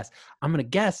podcast. I'm going to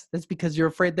guess that's because you're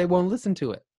afraid they won't listen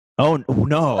to it. Oh,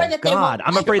 no. God,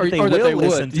 I'm afraid that they will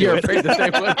listen to it. You're afraid that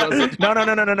they would listen.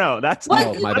 No. That's my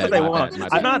bad.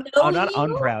 I'm not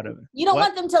unproud of it. You don't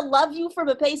want them to love you from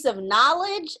a place of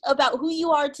knowledge about who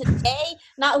you are today,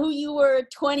 not who you were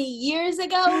 20 years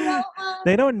ago, Rohan?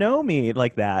 They don't know me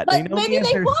like that. But they know maybe me as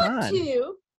they their want son.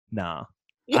 to. No.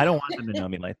 I don't want them to know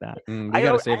me like that. We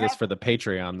got to save this for the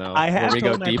Patreon, though. Where we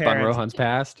go deep on Rohan's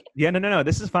past. Yeah, no.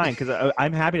 This is fine because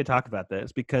I'm happy to talk about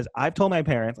this because I've told my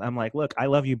parents, I'm like, look, I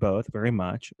love you both very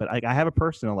much, but I have a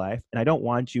personal life and I don't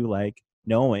want you like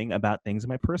knowing about things in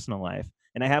my personal life.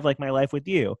 And I have like my life with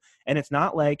you. And it's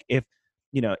not like if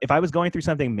I was going through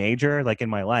something major like in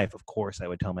my life, of course I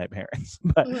would tell my parents.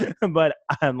 But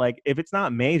I'm like, if it's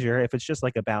not major, if it's just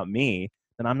like about me,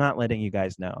 then I'm not letting you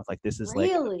guys know. It's like this is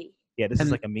really. This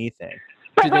is like a me thing.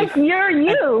 But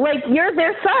you're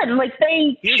their son. Like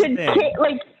they should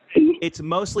It's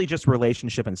mostly just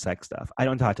relationship and sex stuff. I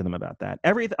don't talk to them about that.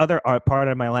 Every other part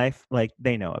of my life, like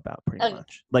they know about pretty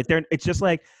much. Like it's just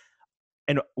like,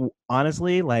 and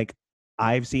honestly, like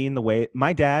I've seen the way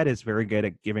my dad is very good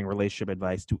at giving relationship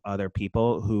advice to other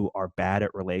people who are bad at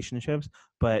relationships,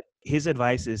 but his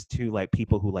advice is to like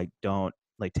people who like don't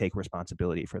like take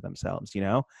responsibility for themselves,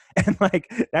 and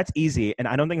like that's easy. And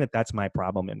I don't think that that's my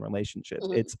problem in relationships.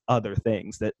 Mm-hmm. It's other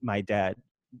things that my dad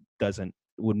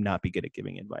would not be good at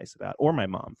giving advice about, or my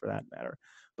mom for that matter.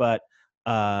 But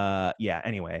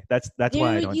anyway, that's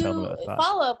why I don't tell them about thoughts.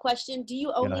 Follow-up question: do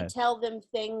you only tell them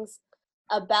things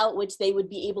about which they would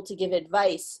be able to give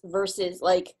advice versus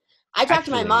like I talk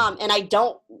to my mom and I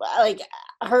don't like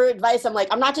her advice. I'm like,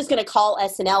 I'm not just going to call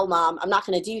SNL mom. I'm not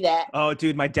going to do that. Oh,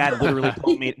 dude, my dad literally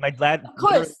told me, of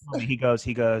course. He goes,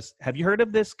 have you heard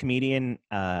of this comedian,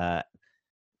 Ali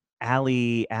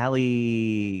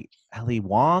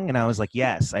Wong? And I was like,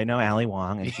 yes, I know Ali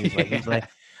Wong. And he's like,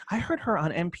 I heard her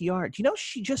on NPR. Do you know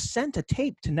she just sent a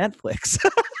tape to Netflix?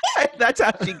 That's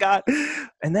how she got.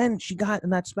 And then she got in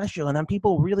that special, and then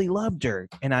people really loved her.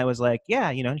 And I was like,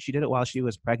 yeah, she did it while she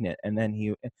was pregnant. And then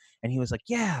he was like,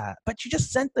 yeah, but she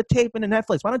just sent the tape into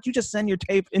Netflix. Why don't you just send your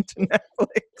tape into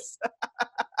Netflix?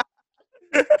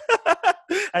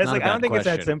 I was like, I don't think it's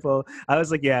that simple. I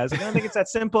was like, I don't think it's that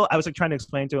simple. I was like trying to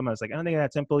explain to him. I was like, I don't think it's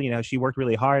that simple. She worked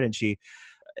really hard and she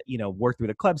worked through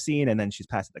the club scene, and then she's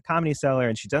passed at the Comedy Cellar,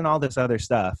 and she's done all this other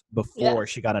stuff before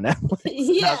she got on Netflix.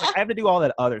 I was like, I have to do all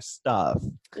that other stuff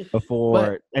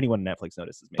before anyone on Netflix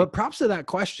notices me. But props to that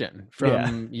question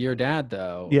from your dad,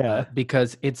 though. Yeah.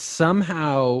 Because it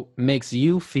somehow makes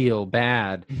you feel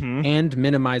bad and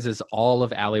minimizes all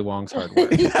of Ali Wong's hard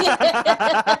work.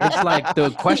 It's like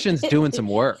the question's doing some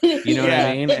work. You know what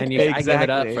I mean? And I give it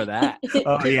up for that.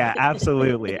 Oh, yeah,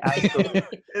 absolutely.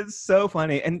 It's so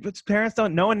funny. And parents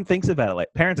no one thinks about it like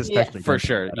parents especially for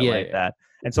sure like that.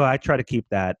 And so I try to keep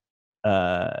that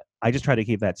I just try to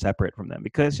keep that separate from them,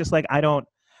 because it's just like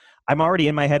I'm already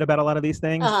in my head about a lot of these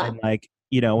things, and like,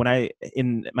 you know,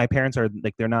 my parents are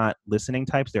like, they're not listening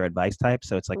types, they're advice types.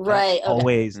 So it's like, right,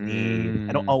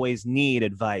 I don't always need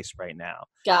advice right now.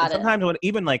 Got it. Sometimes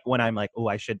when I'm like, oh,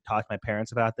 I should talk to my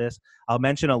parents about this, I'll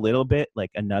mention a little bit, like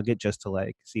a nugget, just to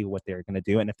like see what they're going to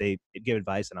do. And if they give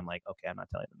advice, and I'm like, okay, I'm not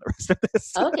telling them the rest of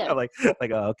this. Okay. I'm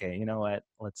like, oh, okay, you know what?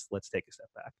 Let's take a step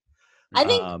back. I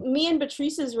think me and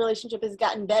Patrice's relationship has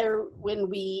gotten better when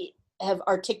we have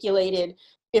articulated,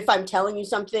 if I'm telling you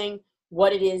something,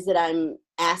 what it is that I'm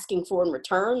asking for in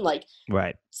return. Like,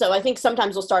 right. So I think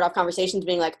sometimes we'll start off conversations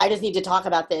being like, I just need to talk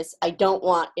about this. I don't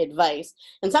want advice.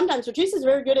 And sometimes Patrice is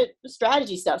very good at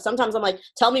strategy stuff. Sometimes I'm like,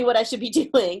 tell me what I should be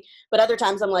doing. But other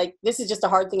times I'm like, this is just a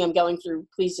hard thing I'm going through.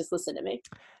 Please just listen to me.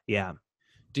 Yeah.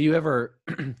 Do you ever,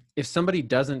 if somebody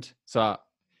doesn't, so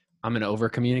I'm an over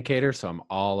communicator, so I'm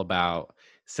all about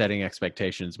setting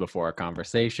expectations before a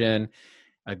conversation,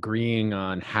 agreeing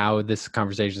on how this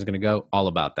conversation is going to go, all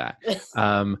about that.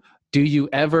 Do you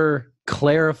ever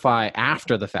clarify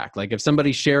after the fact? Like if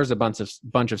somebody shares a bunch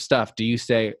of stuff, do you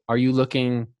say, are you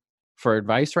looking for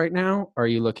advice right now? Or are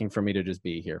you looking for me to just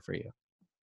be here for you?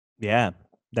 Yeah,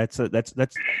 that's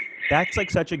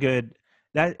like such a good,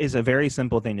 that is a very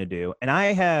simple thing to do. And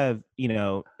I have, you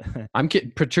know, I'm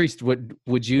kidding. Patrice, would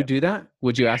you do that?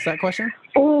 Would you ask that question?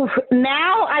 Oh,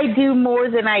 now I do more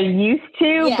than I used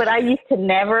to, Yes. but I used to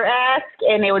never ask.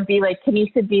 And it would be like,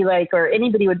 Kenise would be like, or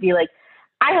anybody would be like,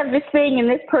 I have this thing and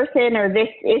this person or this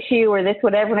issue or this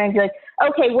whatever. And I'd be like,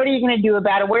 okay, what are you going to do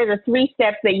about it? What are the 3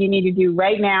 steps that you need to do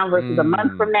right now versus a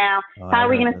month from now? How are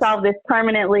we going to solve this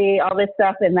permanently? All this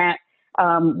stuff. And that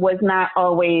was not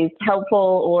always helpful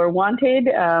or wanted,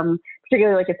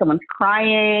 particularly like if someone's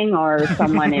crying or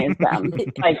someone is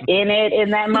like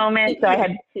in that moment. So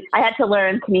I had to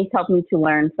learn. Kenise helped me to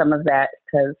learn some of that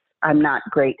because I'm not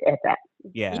great at that.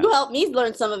 Yeah. You helped me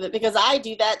learn some of it because I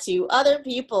do that to other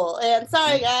people. And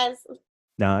sorry, guys.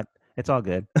 No, it's all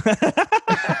good.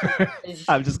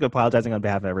 I'm just apologizing on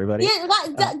behalf of everybody.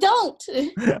 Yeah, don't.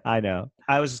 I know.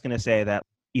 I was just going to say that,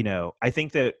 you know, I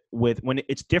think that when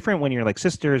it's different when you're like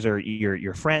sisters or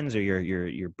your friends or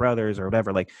your brothers or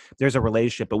whatever, like there's a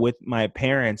relationship. But with my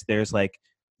parents, there's like,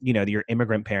 you know, your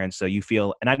immigrant parents. So you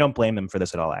feel, and I don't blame them for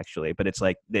this at all, actually, but it's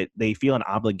like they feel an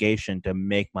obligation to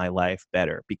make my life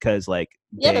better because like,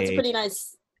 that's pretty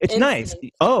nice. It's nice.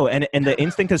 Oh, and the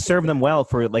instinct has served them well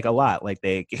for like a lot. Like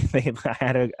I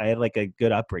had like a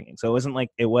good upbringing. So it wasn't like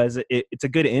it's a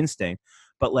good instinct,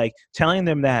 but like telling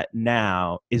them that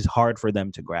now is hard for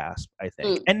them to grasp, I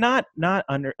think. And not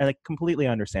like completely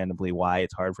understandably why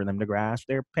it's hard for them to grasp.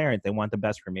 They're parents. They want the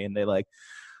best for me, and they like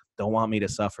don't want me to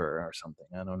suffer or something.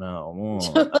 I don't know.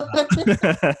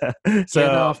 So,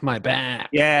 get off my back.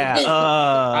 Yeah.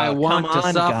 I want to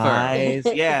suffer. Guys.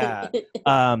 Yeah.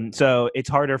 So it's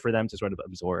harder for them to sort of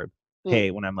absorb. Hey,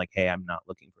 when I'm like, hey, I'm not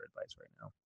looking for advice right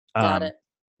now. Got it.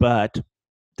 But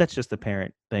that's just the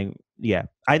parent thing. Yeah.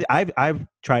 I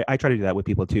try to do that with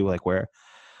people too, like where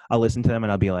I'll listen to them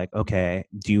and I'll be like, okay,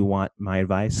 do you want my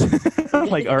advice?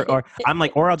 Like, or I'm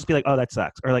like, or I'll just be like, oh, that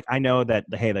sucks. Or like, I know that,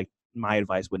 hey, like my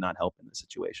advice would not help in this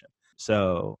situation.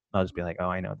 So I'll just be like, oh,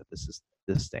 I know that this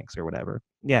stinks or whatever.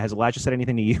 Yeah. Has Elijah said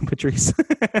anything to you, Patrice?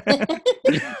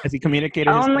 Has he communicated?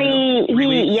 Only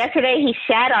yesterday he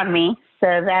shat on me. So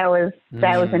that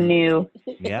was a new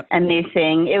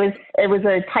thing. It was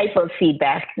a type of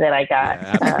feedback that I got.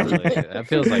 Yeah, absolutely. That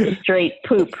feels like straight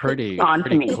poop pretty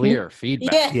me. Clear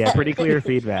feedback. Yeah, pretty clear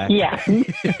feedback. Yeah.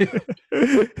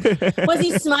 Was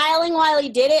he smiling while he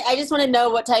did it? I just want to know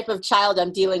what type of child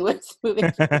I'm dealing with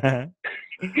moving forward.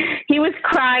 He was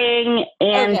crying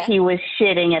and he was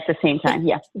shitting at the same time.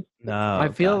 Yeah. No, I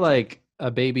feel like a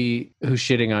baby who's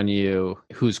shitting on you,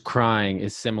 who's crying,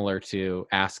 is similar to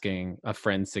asking a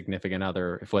friend's significant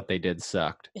other if what they did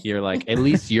sucked. You're like, at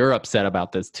least you're upset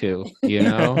about this too, you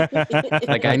know?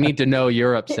 Like, I need to know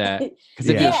you're upset.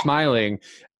 Because if you're smiling,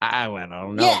 I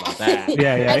don't know about that.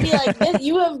 Yeah. I'd be like,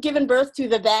 you have given birth to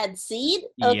the bad seed.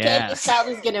 Okay, this child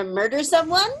is going to murder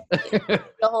someone. The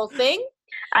whole thing.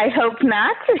 I hope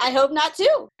not. I hope not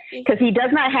too. Because he does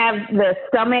not have the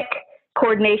stomach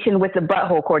coordination with the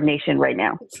butthole coordination right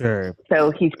now. Sure.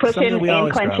 So he's pushing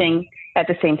and clenching at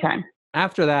the same time.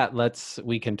 After that,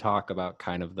 we can talk about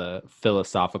kind of the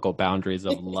philosophical boundaries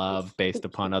of love based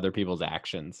upon other people's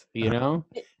actions, you know?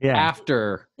 Yeah.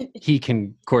 After he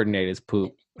can coordinate his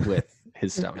poop with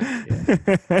his stomach. Yeah.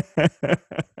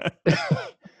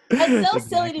 It's so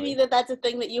silly to me that that's a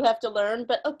thing that you have to learn,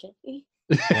 but okay.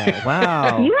 Yeah,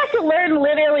 wow. You have to learn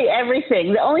literally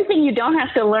everything. The only thing you don't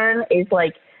have to learn is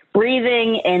like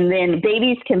breathing, and then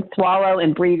babies can swallow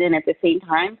and breathe in at the same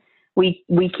time,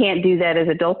 we can't do that as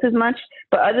adults as much.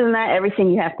 But other than that,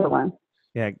 everything you have to learn.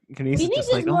 Yeah, Denise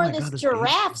is more of this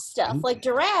giraffe stuff. Like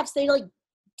giraffes, they like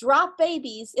drop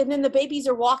babies, and then the babies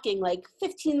are walking like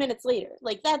 15 minutes later.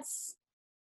 Like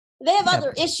they have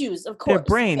other issues, of course. Their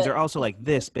brains are also like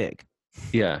this big.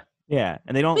 Yeah. Yeah,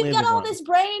 and they don't We've live got as all long. this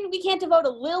brain. We can't devote a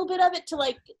little bit of it to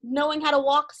like knowing how to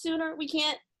walk sooner. We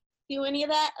can't do any of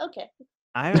that. Okay.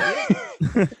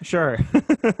 Sure.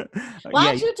 Why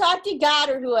don't you talk to God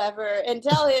or whoever and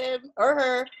tell him or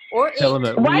her or Tell him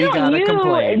that Why we don't gotta you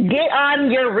complain. get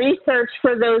on your research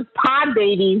for those pod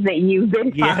babies that you've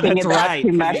been talking that's about right,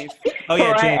 too much? Kenise. Oh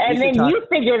yeah, James. And then you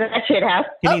figure that shit out.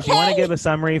 Kenise, you want to give a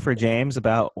summary for James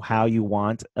about how you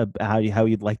want how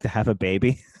you'd like to have a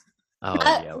baby? Oh,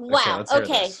 yeah. Wow.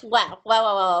 Okay.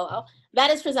 Wow. That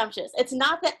is presumptuous. It's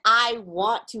not that I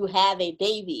want to have a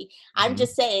baby. I'm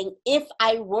just saying if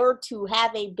I were to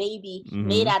have a baby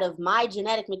made out of my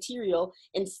genetic material,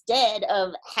 instead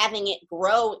of having it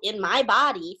grow in my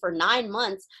body for 9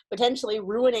 months, potentially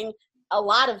ruining a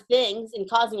lot of things and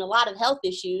causing a lot of health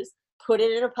issues, put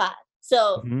it in a pod.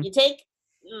 So you take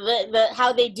the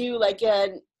how they do like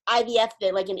an IVF,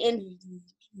 like an in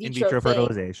vitro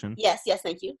fertilization. Yes,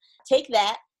 thank you. Take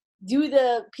that, do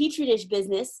the Petri dish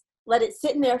business, let it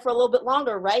sit in there for a little bit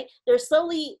longer, right? They're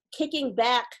slowly kicking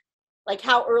back like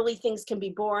how early things can be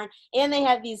born. And they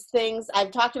have these things,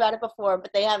 I've talked about it before,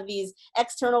 but they have these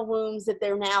external wombs that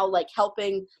they're now like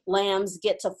helping lambs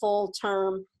get to full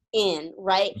term in,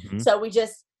 right? So we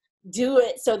just do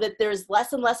it so that there's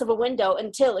less and less of a window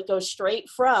until it goes straight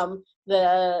from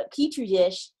the Petri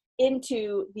dish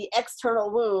into the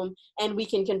external womb, and we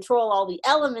can control all the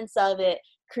elements of it,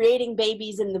 creating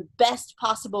babies in the best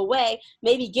possible way,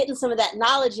 maybe getting some of that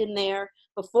knowledge in there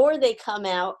before they come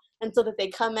out, and so that they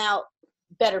come out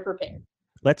better prepared.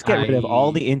 Let's get rid of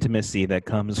all the intimacy that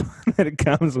comes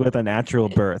with a natural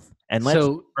birth, and let's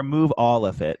remove all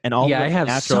of it and all the I have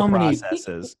natural so many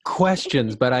processes.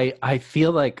 questions, but I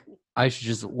feel like I should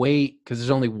just wait because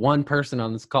there's only one person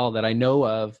on this call that I know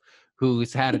of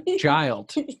who's had a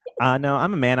child. No,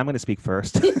 I'm a man. I'm going to speak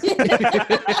first.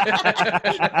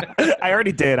 I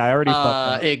already did. I already fucked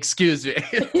up. Excuse me.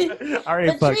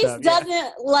 Patrice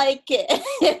doesn't like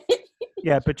it.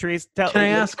 Yeah, Patrice, can I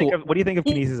ask, what do you think of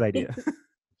Kenise's idea?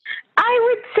 I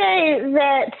would say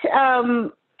that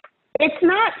it's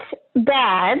not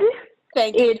bad.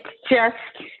 Thank you. It's just,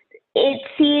 it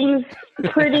seems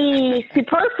pretty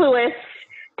superfluous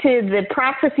to the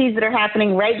processes that are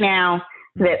happening right now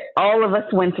that all of us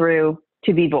went through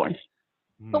to be born.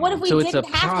 But what if we it's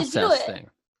didn't a have to do process it? thing?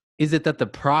 Is it that the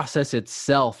process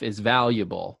itself is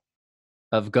valuable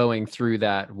of going through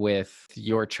that with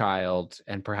your child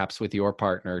and perhaps with your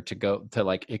partner to go to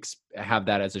like have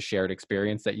that as a shared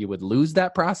experience, that you would lose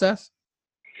that process?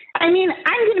 I mean,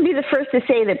 I'm going to be the first to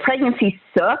say that pregnancy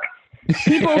sucks.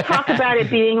 People talk about it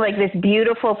being like this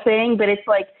beautiful thing, but it's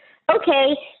like,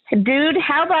 okay, dude,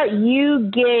 how about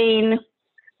you gain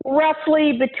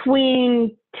roughly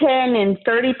between 10 and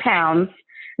 30 pounds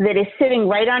that is sitting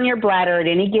right on your bladder at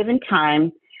any given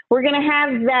time. We're going to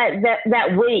have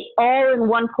that weight all in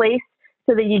one place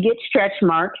so that you get stretch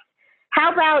marks.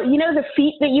 How about, the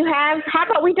feet that you have? How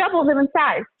about we double them in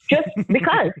size just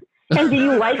because? And do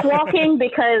you like walking?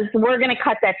 Because we're going to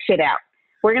cut that shit out.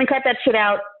 We're going to cut that shit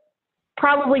out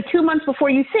probably 2 months before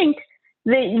you think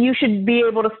that you should be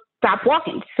able to stop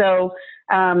walking. So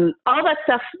all that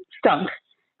stuff stunk.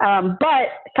 But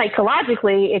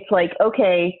psychologically, it's like,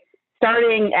 okay,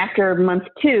 starting after month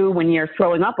 2, when you're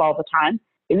throwing up all the time,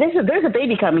 there's a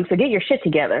baby coming, so get your shit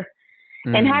together.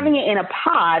 And having it in a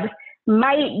pod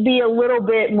might be a little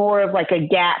bit more of like a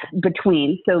gap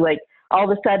between. So like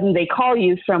all of a sudden they call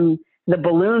you from the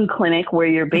balloon clinic where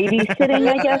your baby's sitting,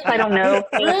 I guess. I don't know.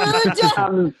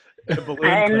 And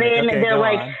then they're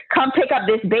like, come pick up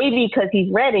this baby because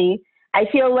he's ready. I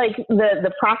feel like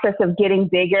the process of getting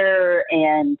bigger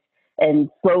and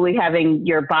slowly having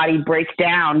your body break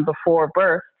down before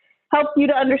birth helps you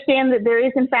to understand that there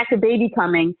is in fact a baby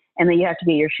coming and that you have to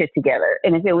get your shit together.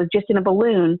 And if it was just in a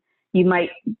balloon, you might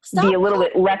be a little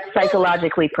bit less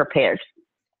psychologically prepared.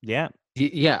 Yeah.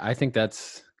 Yeah, I think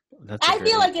that's I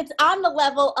feel like it's on the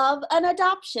level of an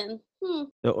adoption.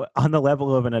 On the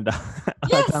level of an adoption.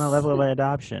 Yes. It's on the level of an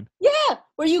adoption. Yeah,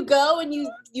 where you go and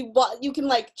you can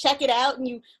like check it out and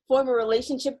you form a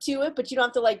relationship to it, but you don't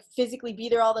have to like physically be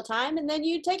there all the time, and then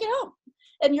you take it home,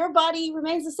 and your body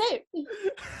remains the same.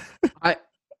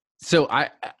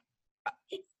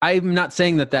 I'm not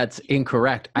saying that that's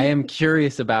incorrect. I am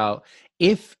curious about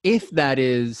if that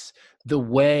is the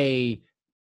way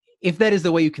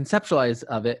you conceptualize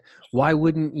of it, why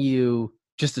wouldn't you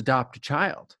just adopt a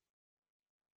child?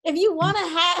 If you want to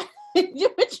have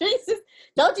Patrice is,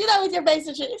 don't do that with your face,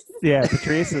 Patrice. Yeah,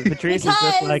 Patrice is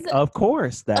just like, of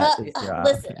course that is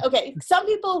listen, okay, some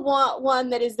people want one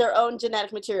that is their own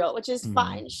genetic material, which is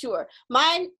fine, sure.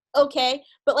 Mine, okay,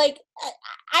 but like,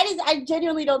 I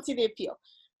genuinely don't see the appeal.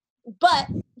 But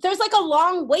there's like a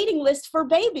long waiting list for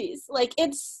babies. Like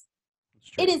it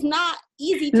is not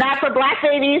easy. Not for black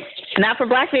babies. Not for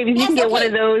black babies. You can get one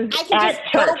of those at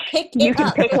church. You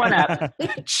can pick one up.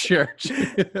 Church.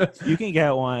 You can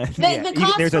get one. The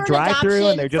cost there's a drive-through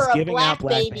and they're just giving out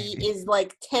black baby is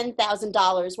like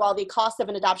 $10,000, while the cost of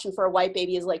an adoption for a white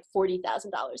baby is like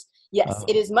 $40,000. Yes,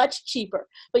 it is much cheaper,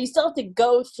 but you still have to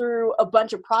go through a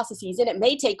bunch of processes, and it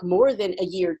may take more than a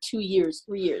year, 2 years,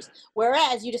 3 years.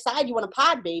 Whereas you decide you want a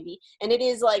pod baby, and it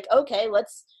is like, okay,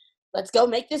 let's go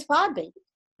make this pod baby.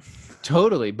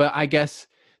 Totally. But I guess,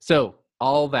 so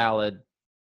all valid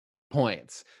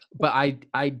points. But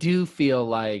I do feel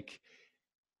like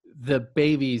the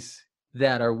babies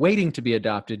that are waiting to be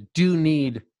adopted do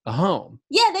need a home.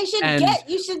 Yeah, they should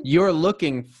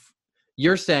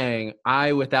You're saying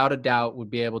I, without a doubt, would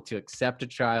be able to accept a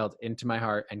child into my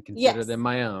heart and consider them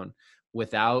my own.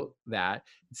 Without that,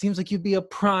 it seems like you'd be a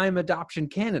prime adoption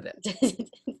candidate.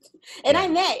 And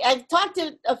I've talked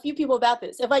to a few people about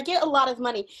this. If I get a lot of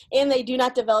money and they do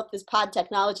not develop this pod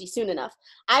technology soon enough,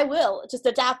 I will just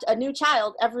adopt a new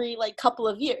child every like couple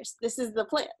of years. This is the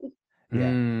plan.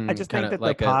 Yeah, I just think that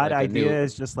the pod idea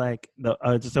is just like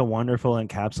just a wonderful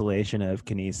encapsulation of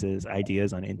Kenice's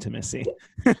ideas on intimacy.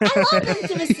 I love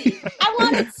intimacy. I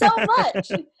want it so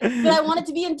much, but I want it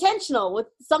to be intentional with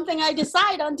something I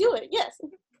decide on doing. Yes.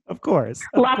 Of course.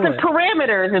 Lots of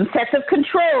parameters and sets of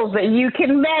controls that you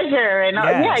can measure. And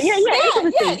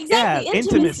exactly. Yeah,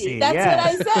 intimacy.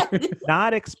 That's what I said.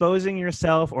 Not exposing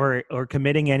yourself or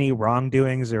committing any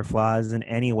wrongdoings or flaws in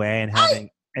any way,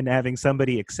 and having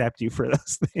somebody accept you for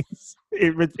those things,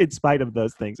 in spite of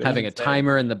those things. Having a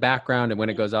timer in the background, and when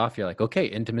it goes off, you're like, okay,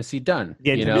 intimacy done.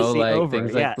 Yeah, intimacy like over.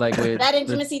 Things like that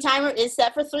intimacy timer is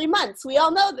set for 3 months. We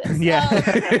all know this. Yeah, it's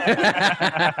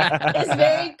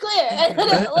very clear.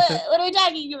 What are we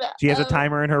talking about? She has a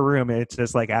timer in her room. It's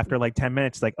just like after like 10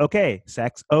 minutes, like, okay,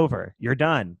 sex over. You're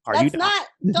done. Shut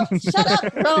up,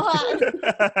 Rohan.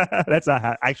 That's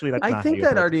not actually. That's. I think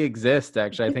that already exists.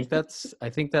 Actually, I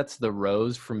think that's the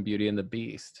rose from Beauty and the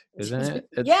Beast, isn't it?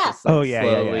 It's just like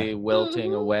slowly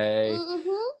wilting away.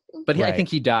 Mm-hmm. But I think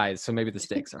he dies, so maybe the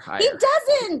stakes are higher. He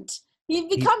doesn't. He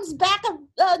becomes back a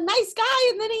nice guy,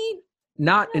 and then he.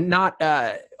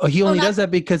 He only does that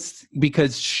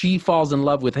because she falls in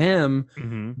love with him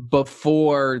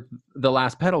before the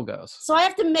last petal goes. So I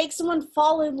have to make someone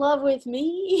fall in love with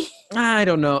me? I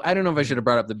don't know if I should have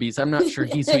brought up the Beast. I'm not sure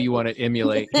he's who you want to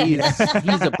emulate. He's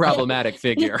a problematic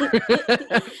figure.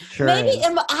 Sure. Maybe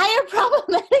am I a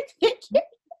problematic figure?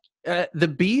 The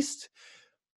Beast,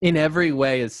 in every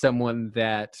way, is someone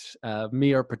that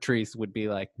me or Patrice would be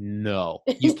like, no,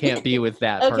 you can't be with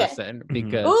that person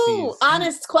because.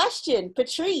 Honest question,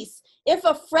 Patrice. If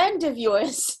a friend of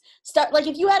yours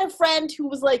if you had a friend who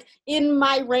was like in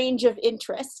my range of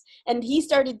interest and he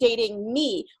started dating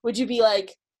me, would you be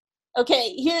like,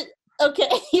 here's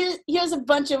a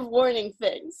bunch of warning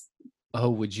things? Oh,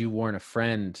 would you warn a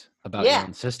friend about your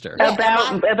own sister?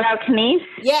 About Kenice?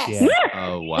 Yes. Yeah.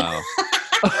 Oh, wow.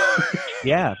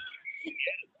 Yeah.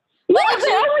 Well,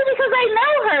 only because I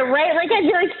know her, right? Like I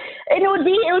feel like, and it would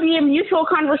be a mutual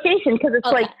conversation because it's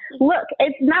like, look,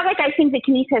 it's not like I think that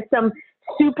Kenice has some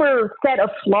super set of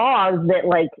flaws that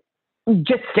like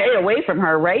just stay away from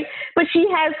her, right? But she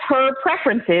has her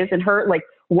preferences and her like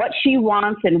what she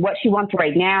wants and what she wants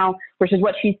right now versus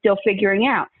what she's still figuring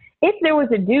out. If there was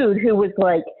a dude who was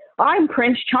like, I'm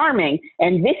Prince Charming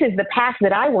and this is the path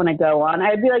that I want to go on,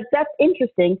 I'd be like, that's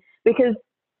interesting because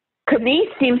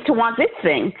Kenice seems to want this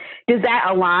thing. Does that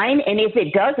align? And if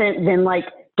it doesn't, then like,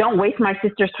 don't waste my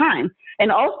sister's time.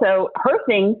 And also her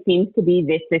thing seems to be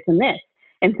this, this, and this.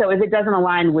 And so if it doesn't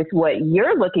align with what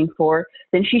you're looking for,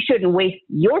 then she shouldn't waste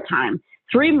your time.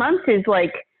 3 months is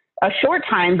like a short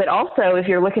time, but also if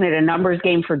you're looking at a numbers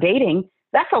game for dating,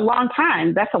 that's a long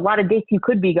time. That's a lot of dates you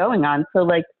could be going on. So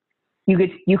like you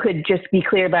could just be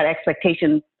clear about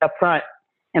expectations up front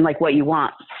and like what you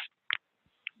want.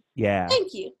 Yeah.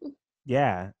 Thank you.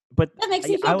 Yeah. But that makes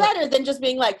me feel better than just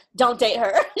being like, don't date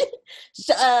her.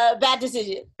 Bad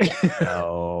decision.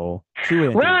 No. She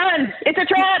wouldn't. Run! It's a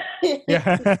trap!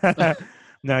 Yeah.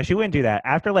 No, she wouldn't do that.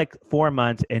 After like 4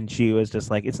 months and she was just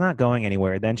like, it's not going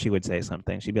anywhere, then she would say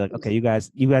something. She'd be like, okay, you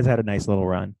guys had a nice little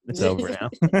run. It's over now.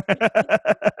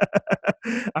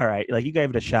 All right. Like you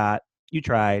gave it a shot. You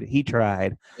tried. He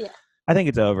tried. Yeah. I think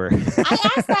it's over.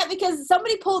 I asked that because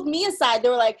somebody pulled me aside. They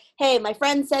were like, hey, my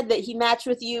friend said that he matched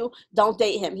with you. Don't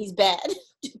date him. He's bad.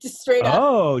 Just straight up.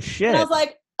 Oh, shit. And I was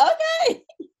like, okay.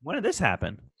 When did this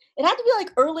happen? It had to be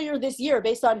like earlier this year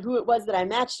based on who it was that I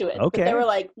matched to it. Okay. But they were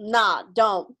like, nah,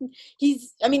 don't.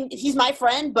 He's my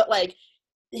friend, but like,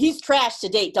 he's trash to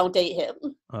date. Don't date him.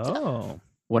 Oh.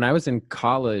 When I was in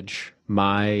college,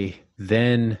 my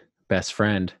then best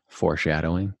friend,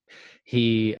 foreshadowing,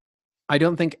 I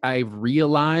don't think I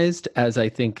realized, as I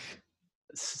think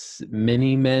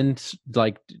many men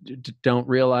like don't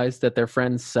realize, that their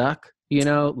friends suck, you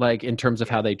know, like in terms of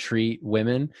how they treat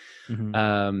women.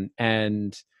 Mm-hmm.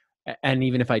 And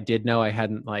even if I did know, I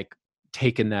hadn't like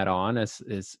taken that on as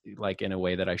like in a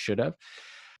way that I should have.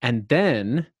 And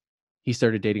then he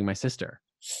started dating my sister.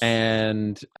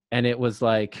 And it was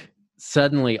like,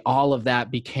 suddenly all of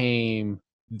that became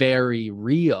very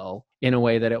real in a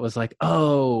way that it was like,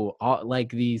 oh,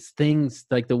 like these things,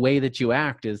 like the way that you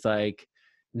act is like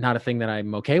not a thing that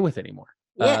I'm okay with anymore.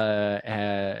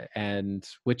 Yeah. And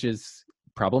which is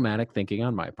problematic thinking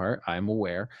on my part, I'm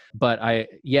aware, but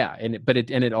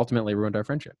it ultimately ruined our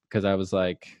friendship because I was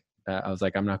like,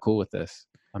 I'm not cool with this.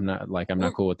 I'm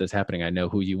not cool with this happening. I know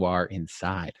who you are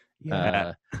inside.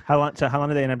 Yeah. How long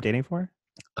did they end up dating for?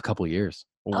 A couple years.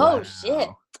 Oh, Wow. shit.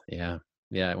 Yeah.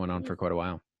 It went on for quite a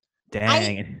while.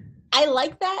 Dang. I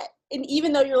like that. And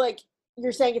even though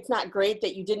you're saying it's not great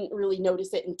that you didn't really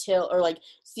notice it until, or like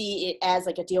see it as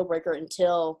like a deal breaker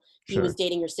until he was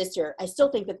dating your sister, I still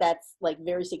think that that's like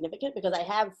very significant because I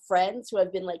have friends who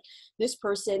have been like, this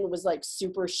person was like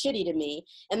super shitty to me.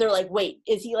 And they're like, wait,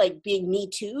 is he like being Me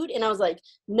Too'd? And I was like,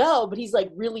 no, but he's like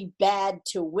really bad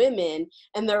to women.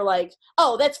 And they're like,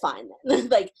 oh, that's fine.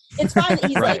 Like, it's fine that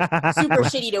he's like super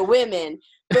shitty to women.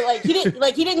 But like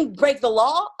he didn't break the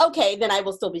law. Okay, then I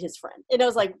will still be his friend. And I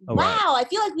was like, wow, I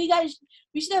feel like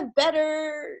we should have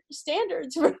better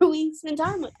standards for who we spend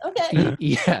time with. Okay.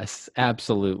 Yes,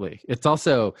 absolutely. It's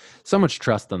also so much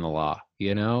trust in the law,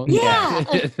 you know? Yeah.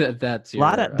 That's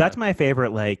my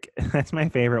favorite. Like, that's my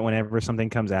favorite whenever something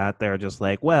comes out. They're just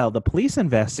like, well, the police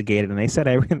investigated and they said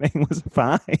everything was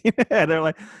fine. And they're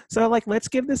like, so like, let's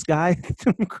give this guy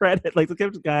some credit. Like, let's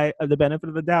give this guy the benefit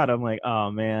of the doubt. I'm like,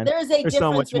 oh man, there's difference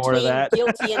so much more between to that.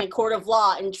 guilty in a court of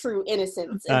law and true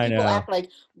innocence. And people act like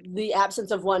the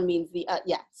absence of one means the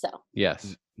so.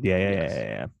 Yes.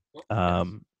 Yeah.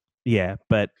 Yeah,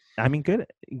 but I mean,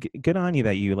 good on you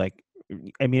that you like.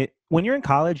 I mean, when you're in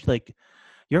college, like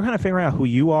you're kind of figuring out who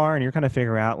you are, and you're kind of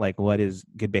figuring out like what is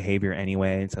good behavior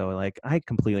anyway. And so, like, I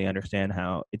completely understand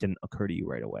how it didn't occur to you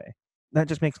right away. That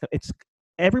just makes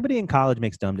everybody in college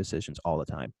makes dumb decisions all the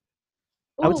time.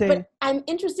 Ooh, I would say, but I'm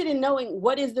interested in knowing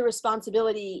what is the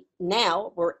responsibility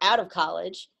now we're out of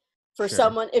college for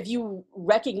someone if you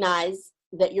recognize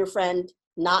that your friend,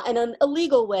 not in an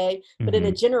illegal way, but in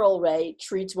a general way,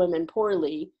 treats women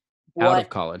poorly. Out of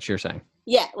college, you're saying?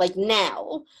 Yeah, like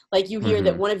now. Like you hear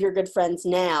that one of your good friends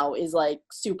now is like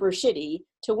super shitty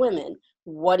to women.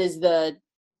 What is the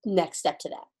next step to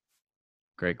that?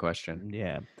 Great question.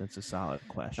 Yeah, that's a solid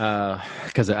question.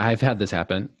 Because I've had this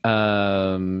happen.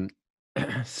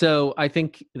 So I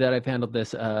think that I've handled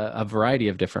this a variety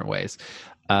of different ways.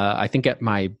 I think at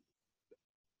my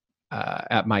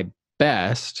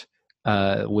best,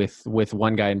 with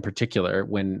one guy in particular,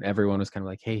 when everyone was kind of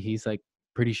like, hey, he's like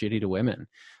pretty shitty to women.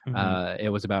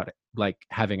 It was about like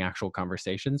having actual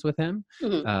conversations with him,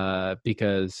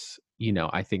 because, you know,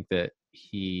 I think that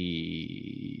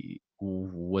he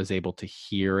was able to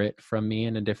hear it from me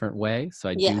in a different way. So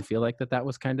I do feel like that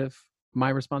was kind of my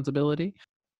responsibility.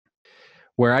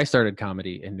 Where I started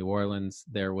comedy in New Orleans,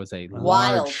 there was a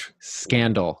large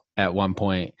scandal at one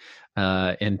point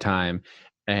in time.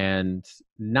 And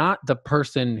not the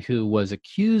person who was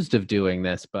accused of doing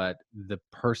this, but the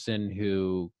person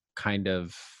who kind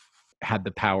of had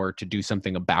the power to do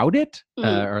something about it,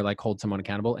 or like hold someone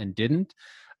accountable and didn't.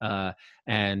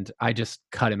 And I just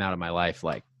cut him out of my life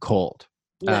like cold.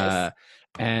 Nice.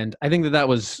 And I think that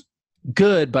was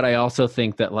good, but I also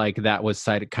think that like that was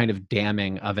kind of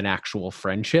damning of an actual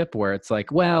friendship where it's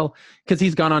like, well, because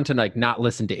he's gone on to like not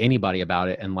listen to anybody about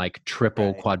it and like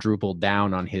quadruple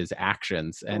down on his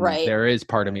actions. And there is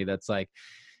part of me that's like,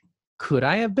 could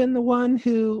I have been the one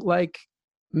who like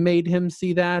made him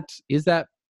see that?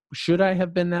 Should I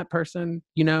have been that person?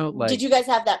 You know, like, did you guys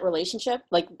have that relationship,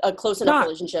 like a close enough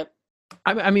relationship?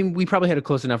 I mean, we probably had a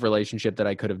close enough relationship that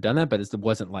I could have done that, but it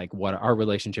wasn't like our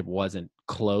relationship wasn't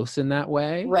close in that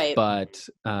way. Right. But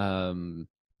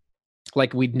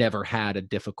like we'd never had a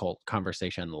difficult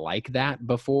conversation like that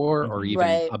before, or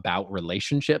even about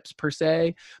relationships per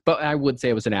se. But I would say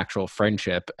it was an actual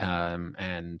friendship.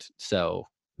 And so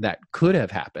that could have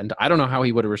happened. I don't know how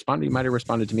he would have responded. He might have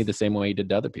responded to me the same way he did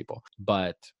to other people.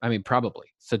 But I mean, probably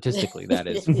statistically, that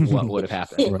is what would have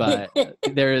happened. But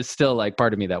there is still like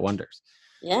part of me that wonders.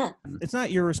 Yeah. It's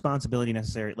not your responsibility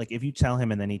necessarily. Like if you tell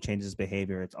him and then he changes his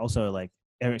behavior, it's also like,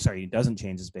 he doesn't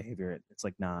change his behavior. It's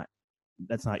like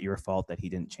that's not your fault that he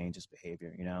didn't change his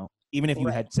behavior, you know? Even if you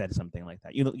had said something like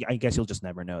that, I guess you'll just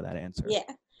never know that answer. Yeah.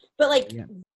 But like,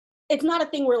 it's not a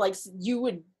thing where like you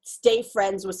would stay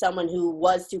friends with someone who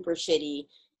was super shitty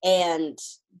and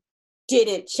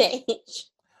didn't change.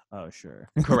 Oh, sure.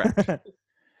 Correct.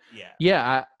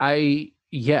 Yeah,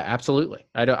 absolutely.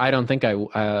 I don't think I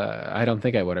would.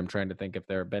 I'm trying to think if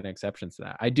there have been exceptions to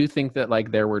that. I do think that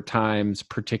like there were times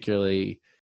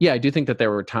I do think that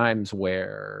there were times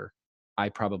where I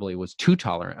probably was too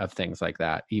tolerant of things like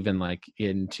that, even like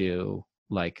into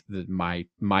like my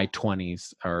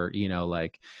 20s, or, you know,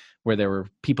 like where there were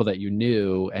people that you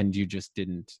knew and you just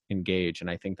didn't engage. And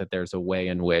I think that there's a way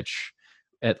in which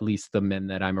at least the men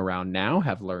that I'm around now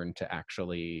have learned to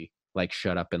actually like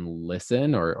shut up and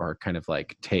listen, or kind of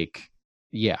like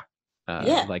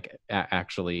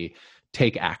actually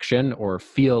take action or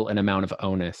feel an amount of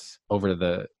onus over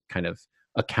the kind of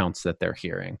accounts that they're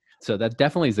hearing. So that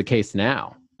definitely is the case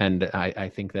now. And I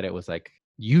think that it was like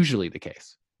usually the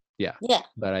case. Yeah.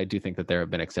 But I do think that there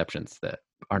have been exceptions that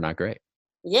are not great.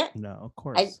 Yeah. No, of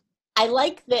course. I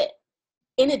like that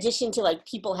in addition to like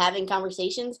people having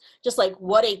conversations, just like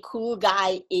what a cool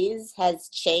guy has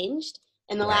changed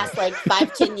in the last like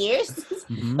 5-10 years.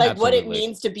 Mm-hmm. Like Absolutely. what it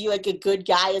means to be like a good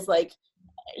guy is like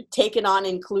taken on,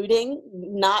 including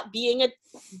not being a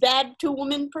bad to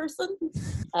woman person.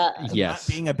 Not Yes.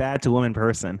 being a bad to woman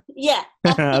person. Yeah.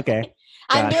 Okay.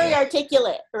 I'm Gotcha. very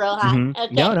articulate, Rohan. Mm-hmm.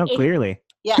 Okay. No, clearly.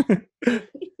 Yeah.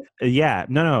 Yeah.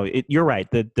 No. You're right.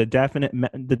 The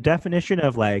definition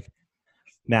of like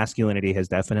masculinity has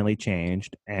definitely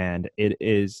changed, and it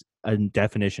is a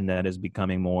definition that is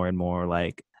becoming more and more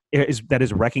like that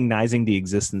is recognizing the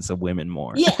existence of women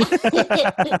more. Yeah. They're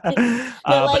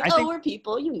like, think, we're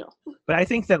people, you know. But I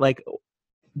think that like,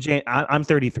 Jane, I'm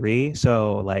 33,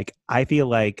 so like I feel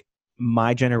like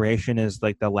my generation is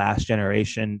like the last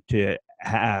generation to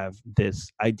have this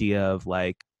idea of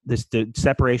like the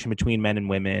separation between men and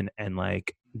women, and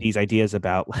like these ideas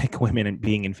about like women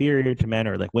being inferior to men,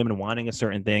 or like women wanting a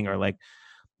certain thing, or like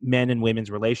men and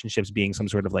women's relationships being some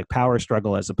sort of like power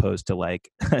struggle as opposed to like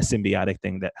a symbiotic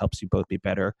thing that helps you both be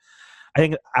better. I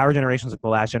think our generation is like the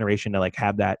last generation to like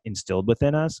have that instilled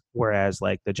within us, whereas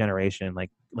like the generation like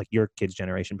your kid's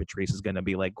generation, Patrice, is going to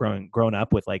be like grown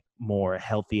up with like more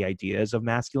healthy ideas of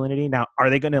masculinity. Now, are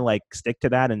they going to like stick to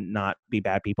that and not be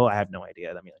bad people? I have no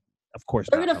idea. I mean, of course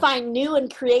they're going to find new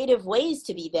and creative ways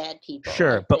to be bad people.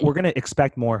 Sure, but we're going to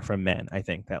expect more from men. I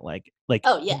think that like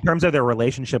in terms of their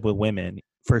relationship with women,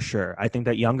 for sure. I think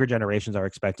that younger generations are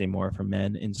expecting more from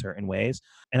men in certain ways,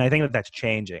 and I think that that's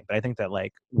changing. But I think that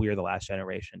like we're the last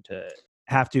generation to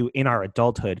have to, in our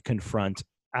adulthood, confront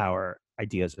our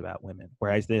ideas about women.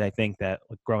 Whereas I think that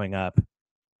like, growing up,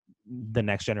 the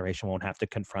next generation won't have to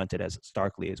confront it as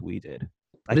starkly as we did.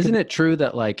 But isn't it true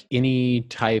that like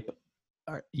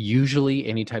usually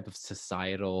any type of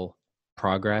societal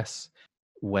progress,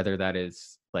 whether that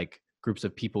is like groups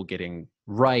of people getting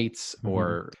rights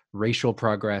or racial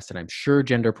progress, and I'm sure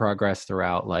gender progress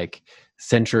throughout like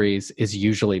centuries, is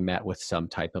usually met with some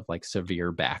type of like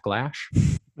severe backlash,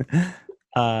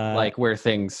 like where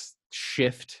things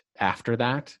shift after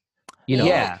that, you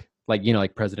know,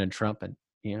 like President Trump and,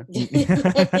 you know.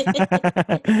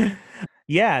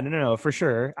 Yeah, no, for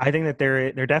sure. I think that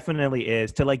there definitely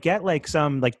is, to like get like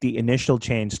some like the initial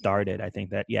change started. I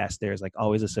think that yes, there's like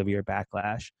always a severe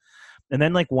backlash, and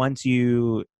then like once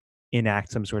you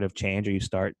enact some sort of change or you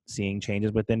start seeing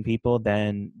changes within people,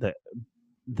 then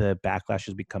the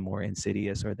backlashes become more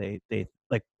insidious, or they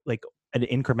like an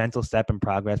incremental step in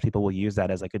progress. People will use that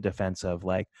as like a defense of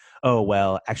like, oh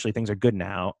well, actually things are good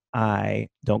now, I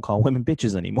don't call women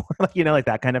bitches anymore. Like, you know, like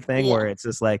that kind of thing. Where it's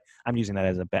just like, I'm using that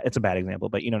as it's a bad example,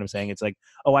 but you know what I'm saying? It's like,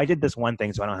 oh, I did this one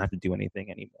thing, so I don't have to do anything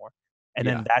anymore. And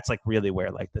then that's like really where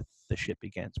like the shit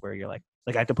begins, where you're like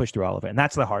I have to push through all of it, and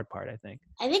that's the hard part, I think.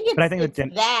 I think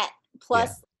it's that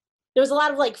plus there was a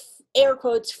lot of like air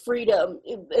quotes freedom,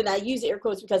 and I use air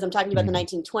quotes because I'm talking about the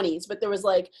 1920s, but there was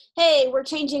like, hey, we're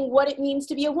changing what it means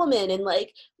to be a woman and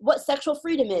like what sexual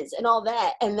freedom is and all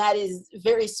that, and that is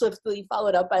very swiftly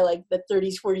followed up by like the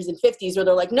 30s, 40s, and 50s, where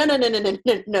they're like, no,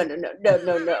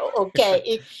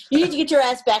 okay, you need to get your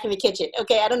ass back in the kitchen,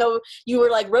 okay? I don't know, you were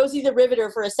like Rosie the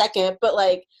Riveter for a second, but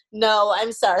like, no,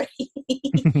 I'm sorry.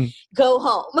 go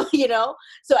home, you know?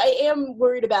 So I am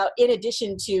worried about, in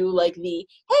addition to like hey,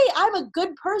 I'm a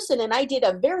good person and I did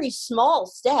a very small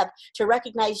step to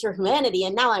recognize your humanity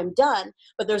and now I'm done.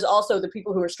 But there's also the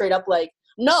people who are straight up like,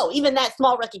 no, even that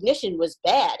small recognition was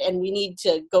bad and we need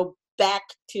to go back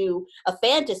to a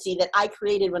fantasy that I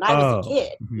created when I was a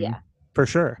kid. Mm-hmm. Yeah. For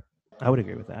sure. I would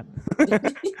agree with that.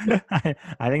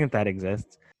 I think that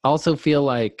exists. I also feel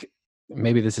like,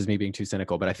 maybe this is me being too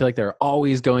cynical, but I feel like there are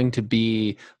always going to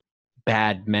be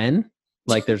bad men.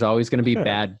 Like there's always going to be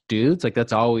bad dudes. Like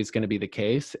that's always going to be the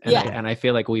case. And I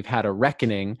feel like we've had a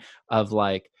reckoning of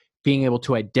like being able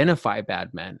to identify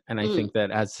bad men. And I think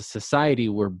that as a society,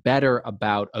 we're better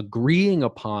about agreeing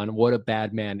upon what a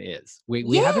bad man is.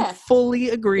 We haven't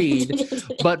fully agreed,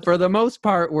 but for the most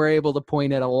part, we're able to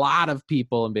point at a lot of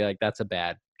people and be like, that's a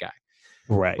bad guy.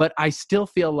 Right. But I still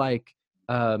feel like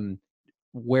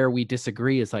where we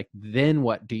disagree is like, then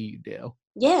what do you do?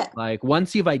 Yeah. Like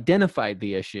once you've identified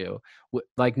the issue,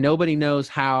 like nobody knows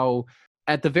how,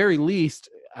 at the very least,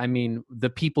 I mean, the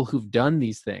people who've done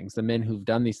these things, the men who've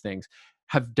done these things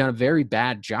have done a very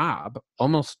bad job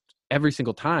almost every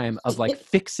single time of like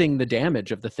fixing the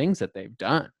damage of the things that they've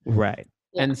done. Right.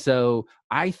 Yeah. And so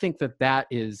I think that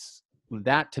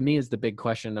to me is the big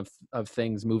question of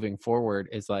things moving forward,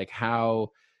 is like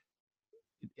how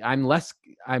I'm less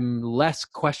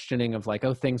questioning of like,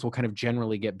 oh, things will kind of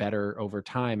generally get better over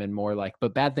time, and more like,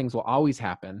 but bad things will always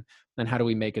happen. And how do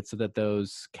we make it so that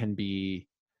those can be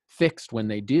fixed when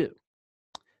they do?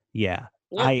 Yeah.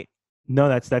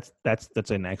 That's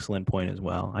an excellent point as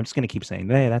well. I'm just going to keep saying,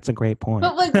 hey, that's a great point.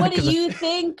 But like, what do you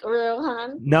think,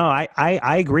 Rohan? No,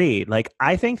 I agree. Like,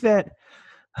 I think that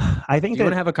Do you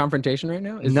want to have a confrontation right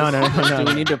now? No. Do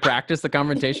we need to practice the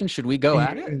confrontation? Should we go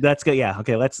at it? Let's go. Yeah.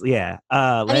 Okay. Let's. Yeah.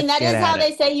 I mean, that is how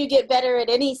they say you get better at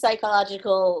any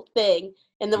psychological thing.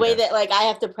 And the way that like I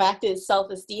have to practice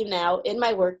self-esteem now in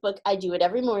my workbook, I do it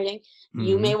every morning. Mm-hmm.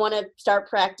 You may want to start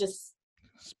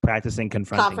practicing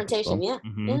confrontation. People. Yeah.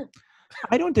 Mm-hmm. Yeah.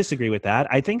 I don't disagree with that.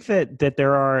 I think that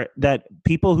there are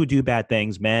people who do bad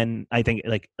things, men. I think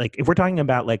like if we're talking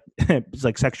about like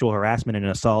like sexual harassment and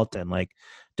assault and like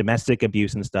domestic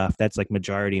abuse and stuff, that's like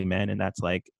majority men, and that's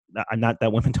like not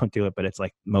that women don't do it, but it's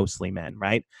like mostly men,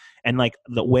 right? And like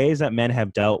the ways that men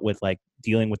have dealt with like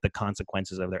dealing with the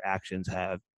consequences of their actions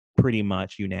have pretty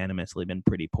much unanimously been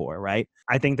pretty poor, right?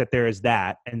 I think that there is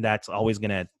that, and that's always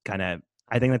going to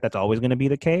I think that that's always going to be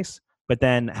the case. But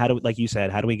then like you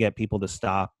said, how do we get people to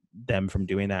stop them from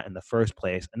doing that in the first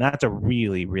place? And that's a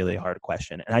really, really hard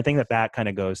question. And I think that kind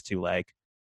of goes to like,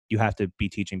 you have to be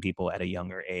teaching people at a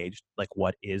younger age, like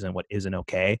what is and what isn't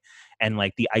okay. And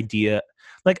like the idea,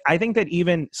 like, I think that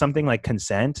even something like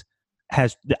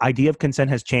the idea of consent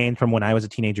has changed from when I was a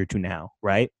teenager to now,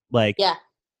 right? Like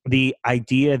the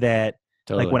idea that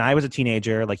totally. Like when I was a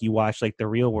teenager, like you watch like The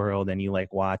Real World and you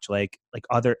like watch like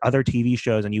other TV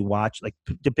shows, and you watch like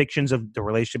depictions of the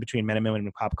relationship between men and women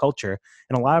in pop culture.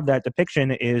 And a lot of that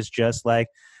depiction is just like,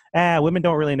 women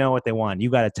don't really know what they want.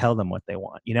 You got to tell them what they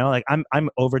want. You know, like I'm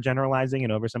overgeneralizing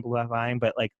and oversimplifying,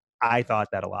 but like I thought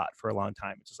that a lot for a long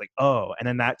time. It's just like, oh, and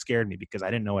then that scared me because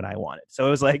I didn't know what I wanted. So it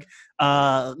was like,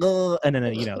 and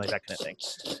then you know, like that kind of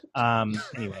thing.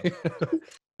 Anyway.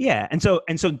 Yeah. And so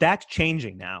that's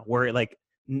changing now, where like,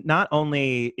 not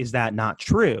only is that not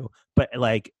true, but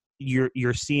like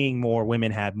you're seeing more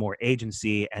women have more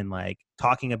agency and like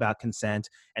talking about consent,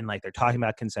 and like they're talking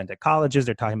about consent at colleges.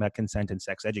 They're talking about consent in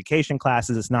sex education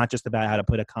classes. It's not just about how to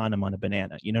put a condom on a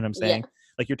banana. You know what I'm saying? Yeah.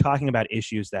 Like you're talking about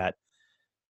issues that,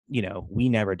 you know, we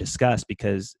never discussed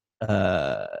because,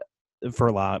 because,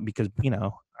 you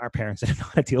know, our parents didn't know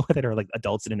how to deal with it, or like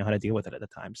adults didn't know how to deal with it at the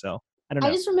time. So I don't know.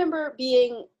 I just remember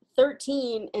being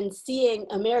 13 and seeing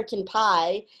American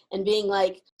Pie and being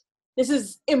like, this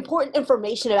is important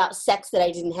information about sex that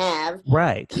I didn't have.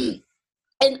 Right.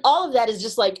 And all of that is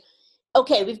just like,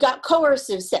 okay, we've got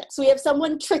coercive sex. We have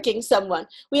someone tricking someone.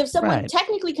 We have someone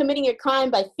technically committing a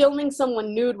crime by filming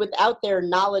someone nude without their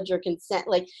knowledge or consent.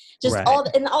 Like just all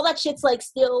that shit's like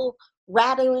still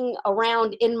rattling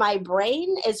around in my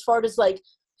brain as far as like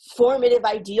formative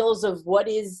ideals of what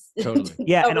is totally.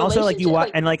 Yeah. And also like you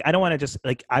watch, and like I don't want to just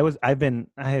like I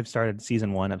have started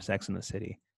season 1 of Sex and the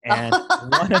City, and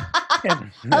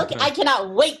okay, I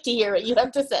cannot wait to hear what you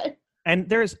have to say. And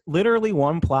there's literally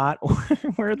one plot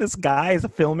where this guy is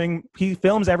he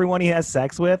films everyone he has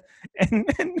sex with, and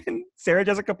Sarah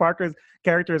Jessica Parker's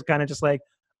character is kind of just like,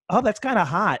 oh, that's kind of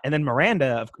hot. And then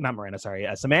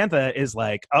Samantha is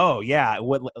like, oh yeah,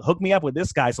 hook me up with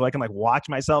this guy so I can like watch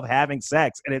myself having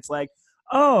sex. And it's like,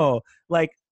 oh, like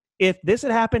if this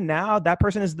had happened now, that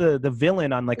person is the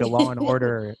villain on like a Law and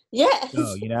Order Yes.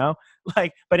 show, you know?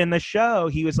 Like, but in the show,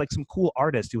 he was like some cool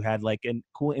artist who had like a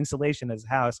cool installation in his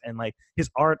house, and like his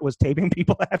art was taping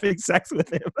people having sex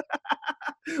with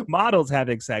him. Models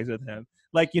having sex with him.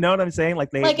 Like, you know what I'm saying? Like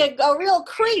they like a real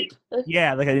creep.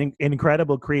 Yeah, like an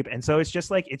incredible creep. And so it's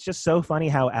just so funny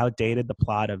how outdated the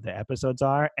plot of the episodes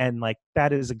are. And like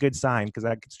that is a good sign, because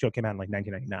that show came out in like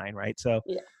 1999, right? So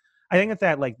yeah. I think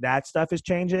that like that stuff is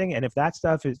changing, and if that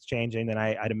stuff is changing, then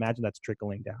I'd imagine that's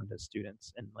trickling down to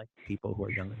students and like people who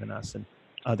are younger than us and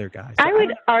other guys. I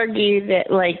would argue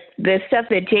that like the stuff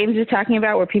that James is talking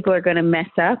about, where people are going to mess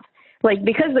up, like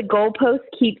because the goalpost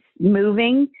keeps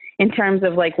moving in terms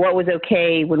of like what was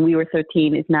okay when we were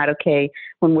 13 is not okay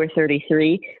when we're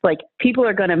 33. Like people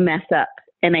are going to mess up.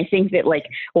 And I think that like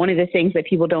one of the things that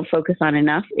people don't focus on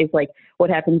enough is like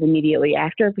what happens immediately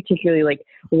after, particularly like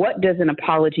what does an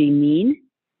apology mean?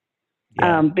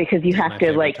 Yeah. Because you have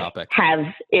to like have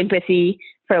empathy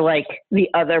for like the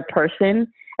other person.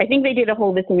 I think they did a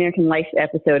whole This American Life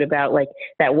episode about like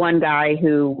that one guy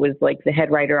who was like the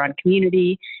head writer on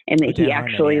Community, and that he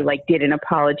actually like did an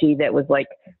apology that was like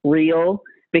real,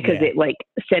 because it like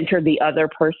centered the other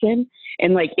person.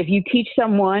 And like if you teach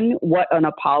someone what an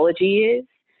apology is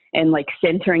and like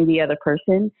centering the other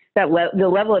person, that the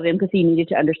level of empathy needed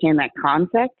to understand that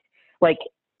concept like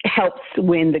helps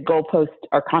when the goalposts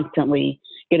are constantly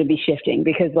going to be shifting.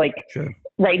 Because like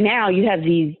right now you have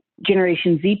these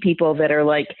Generation Z people that are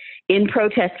like in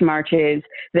protest marches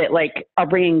that like are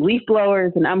bringing leaf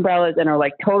blowers and umbrellas and are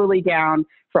like totally down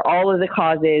for all of the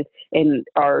causes and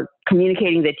are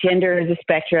communicating that gender is a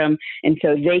spectrum. And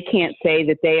so they can't say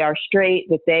that they are straight,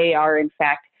 that they are in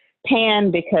fact pan,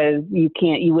 because you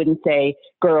wouldn't say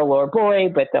girl or boy,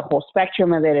 but the whole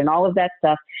spectrum of it and all of that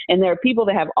stuff. And there are people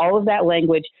that have all of that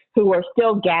language who are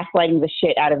still gaslighting the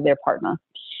shit out of their partner.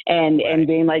 And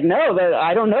being like, no,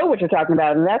 I don't know what you're talking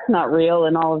about, and that's not real,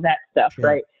 and all of that stuff,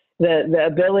 right? The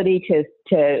ability to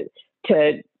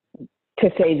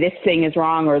say this thing is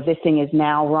wrong or this thing is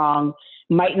now wrong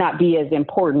might not be as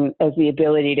important as the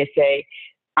ability to say,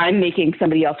 I'm making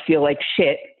somebody else feel like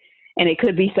shit. And it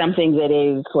could be something that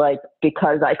is like,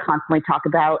 because I constantly talk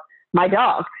about my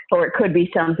dog, or it could be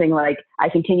something like I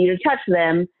continue to touch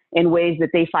them in ways that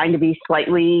they find to be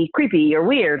slightly creepy or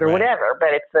weird or whatever. But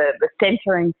it's the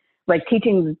centering, like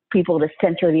teaching people to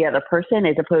center the other person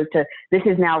as opposed to this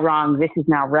is now wrong, this is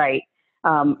now right,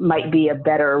 might be a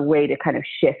better way to kind of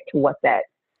shift what that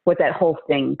whole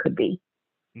thing could be.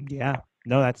 Yeah.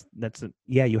 No, that's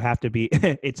you have to be,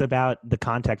 it's about the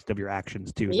context of your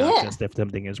actions too, not just if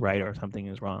something is right or something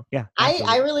is wrong. Yeah.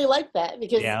 I really like that,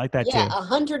 because I like that too.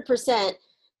 100%.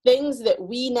 Things that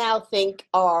we now think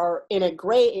are in a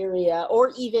gray area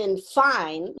or even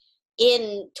fine,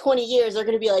 in 20 years are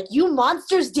going to be like, you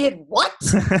monsters did what?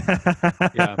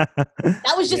 That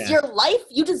was just your life?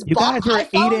 You bought guys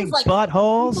were iPhones? Eating like,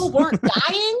 buttholes? People weren't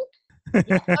dying?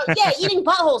 Eating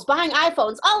buttholes, buying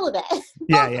iPhones, all of that.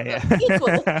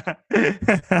 Equally.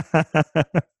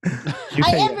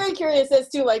 I am very curious as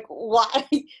to like why.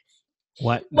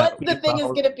 What the thing is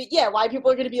going to be, why people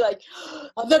are going to be like,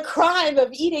 the crime of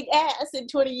eating ass in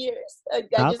 20 years.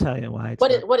 I'll tell you why.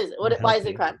 What is it? Why is it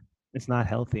a crime? It's not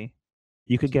healthy.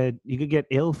 You could get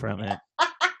ill from it.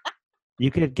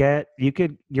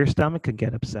 Your stomach could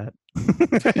get upset.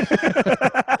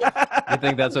 You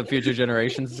think that's what future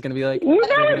generations is going to be like?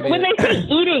 When they say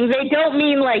eating, they don't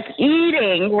mean like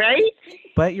eating, right?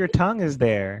 But your tongue is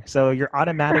there, so you're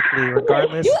automatically,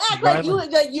 regardless. You act like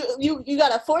you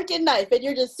got a fork and knife, and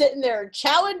you're just sitting there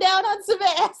chowing down on some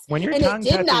ass. When your and tongue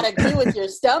it did not agree with your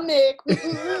stomach.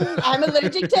 I'm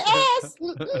allergic to ass.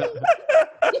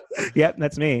 Yep,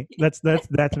 that's me. That's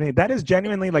me. That is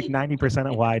genuinely like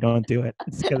 90% of why I don't do it.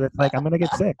 It's because it's like I'm gonna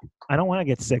get sick. I don't want to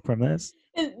get sick from this.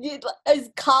 Is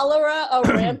cholera a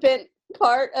rampant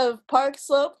part of Park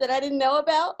Slope that I didn't know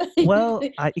about? Well,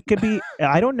 it could be.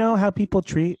 I don't know how people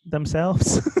treat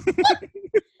themselves.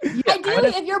 Ideally,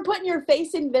 if you're putting your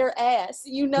face in their ass,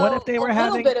 you know what if they were a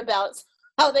little bit about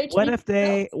how they treat What if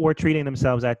they were treating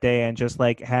themselves that day and just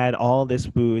like had all this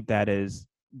food that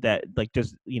like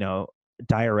just,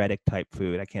 diuretic type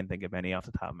food. I can't think of any off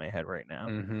the top of my head right now.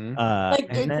 Mm-hmm. Like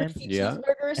cheeseburger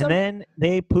or something? And then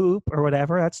they poop or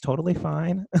whatever. That's totally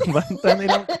fine. But then they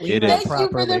don't clean up properly. Thank you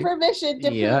for the permission to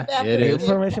poop after. It is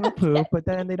permission to poop, but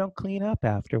then they don't clean up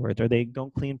afterwards, or they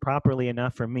don't clean properly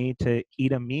enough for me to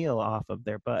eat a meal off of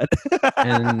their butt.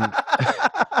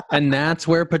 And that's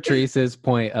where Patrice's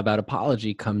point about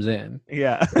apology comes in.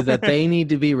 Yeah. Is that they need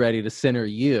to be ready to center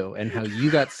you and how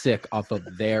you got sick off of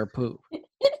their poop.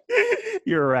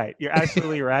 You're right. You're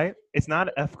absolutely right. It's not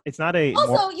a.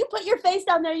 Also, you put your face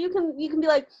down there. You can be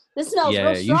like, this smells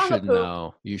real strong. You should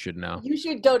know. You should know. You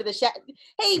should go to the shower.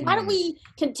 Hey, why don't we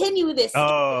continue this?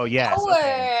 Oh yes. Shower.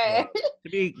 Okay. Well,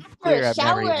 to be clear, I've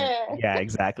never even, yeah,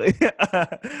 exactly.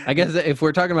 I guess if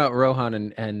we're talking about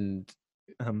Rohan and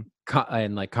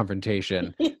like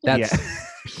confrontation, that's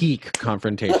peak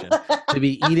confrontation. To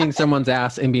be eating someone's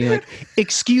ass and being like,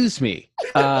 "Excuse me."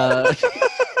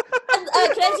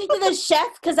 Can I speak to the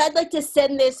chef? Because I'd like to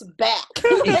send this back.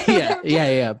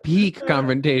 Yeah. Peak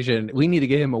confrontation. We need to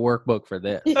get him a workbook for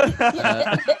this.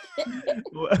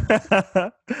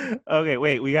 Okay,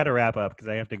 wait. We got to wrap up because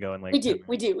I have to go in like. We do.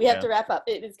 We have to wrap up.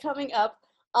 It is coming up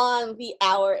on the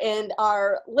hour, and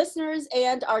our listeners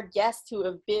and our guests who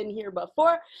have been here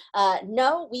before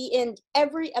know we end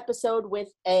every episode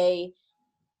with a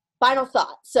final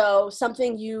thought. So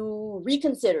something you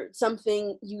reconsidered,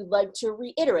 something you'd like to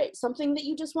reiterate, something that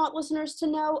you just want listeners to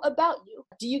know about you.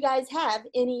 Do you guys have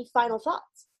any final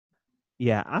thoughts?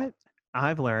 Yeah,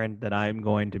 I've learned that I'm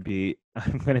going to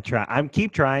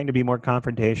keep trying to be more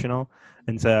confrontational.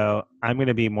 And so I'm going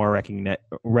to be more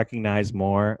recognize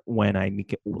more when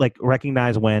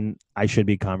recognize when I should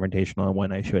be confrontational and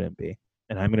when I shouldn't be.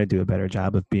 And I'm going to do a better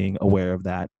job of being aware of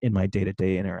that in my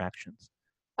day-to-day interactions.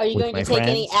 Are you going to take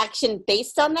any action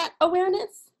based on that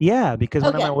awareness? Yeah, because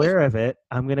when I'm aware of it,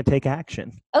 I'm going to take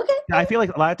action. Okay. I feel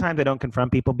like a lot of times I don't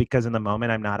confront people because in the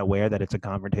moment I'm not aware that it's a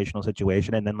confrontational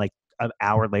situation. And then like an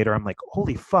hour later, I'm like,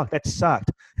 holy fuck, that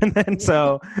sucked. And then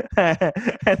so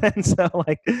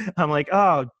like, I'm like,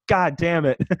 oh, God damn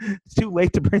it. It's too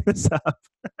late to bring this up.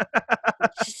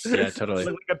 Yeah, totally. I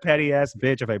look like a petty ass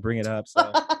bitch if I bring it up.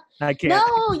 So I can't.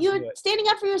 No, you're standing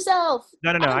up for yourself.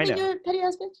 No, I know. You're a petty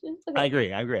ass bitch. Okay. I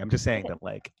agree. I'm just saying that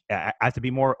like I have to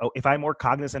be more. If I'm more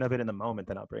cognizant of it in the moment,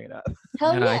 then I'll bring it up.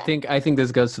 Hell yeah. I think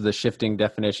this goes to the shifting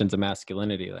definitions of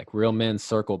masculinity. Like real men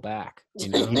circle back. You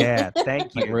know? Yeah,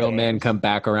 thank you. Like real men come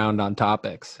back around on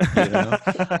topics. You know?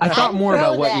 I thought more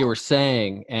about what you were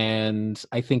saying, and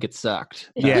I think it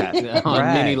sucked. Yeah, on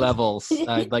many levels.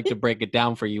 I'd like to break it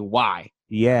down for you. Why?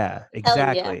 Yeah,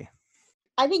 exactly. Yeah.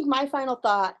 I think my final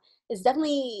thought is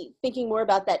definitely thinking more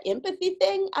about that empathy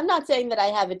thing. I'm not saying that I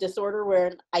have a disorder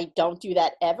where I don't do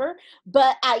that ever,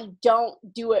 but I don't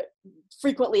do it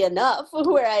frequently enough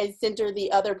where I center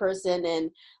the other person and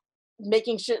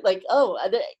making sure like, oh,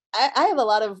 I have a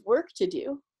lot of work to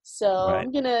do. So right.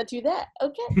 I'm going to do that.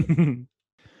 Okay.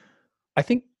 I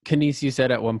think, Kenice, you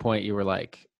said at one point you were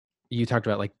like, you talked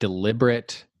about like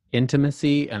deliberate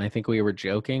intimacy, and I think we were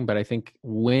joking, but I think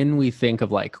when we think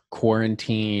of like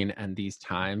quarantine and these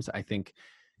times, I think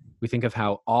we think of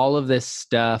how all of this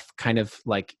stuff kind of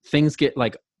like things get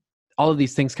like all of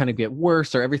these things kind of get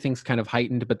worse or everything's kind of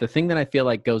heightened, but the thing that I feel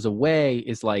like goes away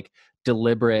is like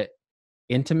deliberate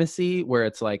intimacy, where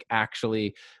it's like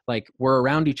actually like we're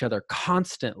around each other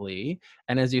constantly.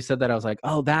 And as you said that, I was like,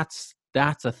 oh, that's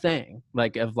a thing,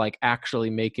 like of like actually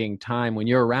making time when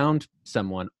you're around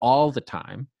someone all the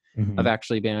time. Mm-hmm. Of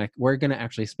actually being like, we're going to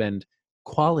actually spend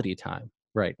quality time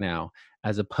right now,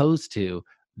 as opposed to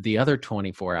the other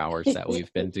 24 hours that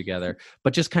we've been together,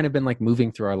 but just kind of been like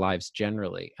moving through our lives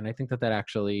generally. And I think that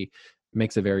actually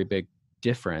makes a very big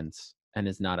difference and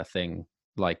is not a thing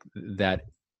like that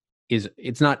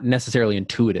it's not necessarily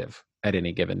intuitive at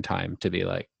any given time to be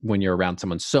like, when you're around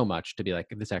someone so much, to be like,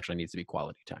 this actually needs to be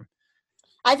quality time.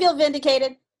 I feel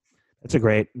vindicated. That's a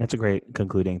great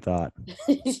concluding thought.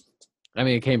 I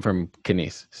mean, it came from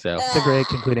Kenice, so it's a great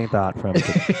concluding thought from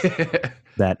Kenice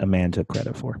that a man took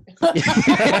credit for.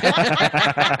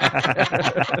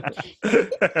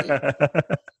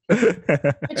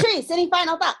 Patrice, any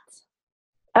final thoughts?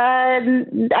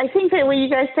 I think that what you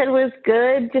guys said was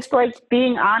good. Just like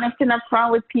being honest and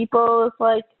upfront with people is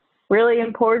like really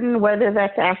important, whether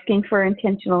that's asking for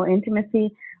intentional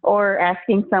intimacy or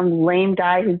asking some lame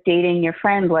guy who's dating your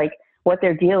friend, like what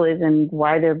their deal is and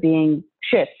why they're being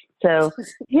shit. So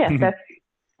yeah,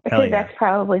 that's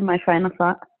probably my final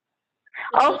thought.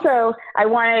 Also, I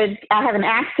have an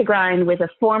axe to grind with a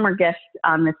former guest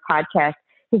on this podcast.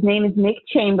 His name is Nick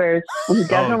Chambers, and he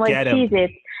doesn't like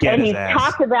Cheez-Its. And he's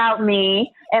talked about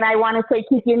me, and I want to say,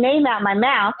 keep your name out my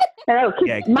mouth. No,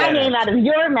 keep my name out of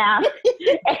your mouth.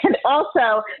 And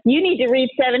also, you need to read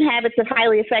 7 Habits of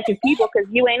Highly Effective People because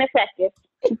you ain't effective.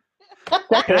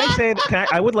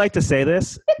 I would like to say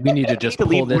this. We need to just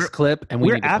pull this clip and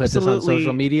we need to put this on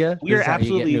social media. We're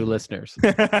absolutely new listeners.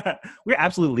 We're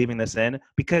absolutely leaving this in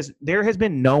because there has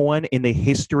been no one in the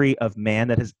history of man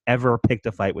that has ever picked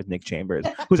a fight with Nick Chambers,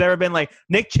 who's ever been like,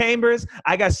 Nick Chambers,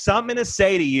 I got something to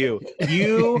say to you.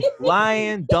 You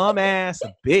lying, dumbass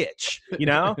bitch. You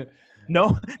know?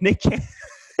 No, Nick Chambers.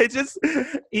 It's just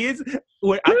he's.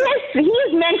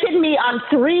 He's mentioned me on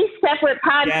 3 separate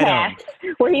podcasts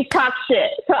where he talks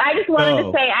shit. So I just wanted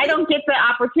to say I don't get the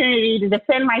opportunity to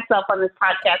defend myself on this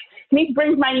podcast. He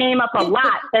brings my name up a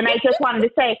lot, and I just wanted to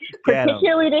say,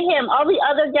 particularly to him, all the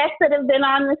other guests that have been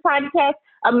on this podcast,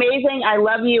 amazing. I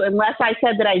love you, unless I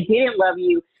said that I didn't love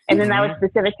you, and then that was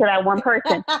specific to that one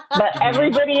person. But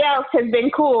everybody else has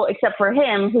been cool except for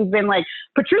him, who's been like,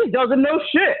 Patrice doesn't know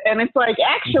shit. And it's like,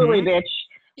 actually, bitch,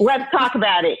 let's talk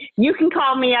about it. You can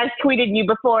call me. I've tweeted you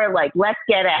before. Like, let's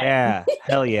get at it. Yeah,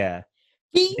 hell yeah.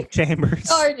 Nick Chambers.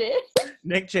 Started.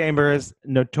 Nick Chambers,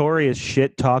 notorious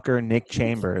shit talker Nick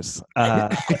Chambers. For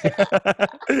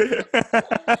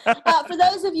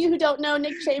those of you who don't know,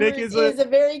 Nick Chambers is a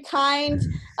very kind,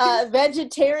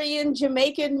 vegetarian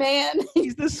Jamaican man.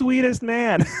 He's the sweetest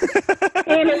man.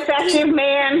 Ineffective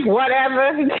man,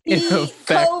 whatever. He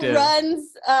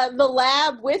co-runs the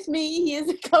lab with me. He is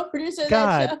a co-producer of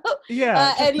that show.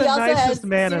 Yeah, and he the also nicest has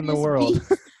man in the world.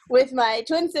 With my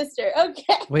twin sister.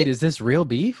 Okay. Wait, is this real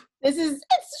beef? This is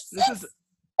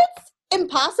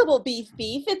impossible beef.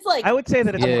 It's like I would say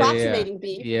that it's approximating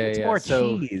beef. Yeah, it's more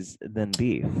cheese than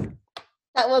beef.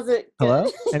 That wasn't good. Hello?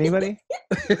 Anybody?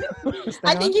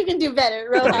 I think you can do better,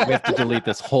 Rohan. We have to delete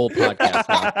this whole podcast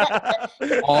now.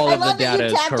 All of the data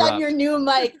is corrupt. I love that you tapped on your new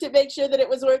mic to make sure that it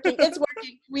was working. It's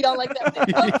working. We don't like that.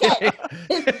 Okay.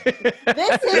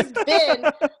 This has been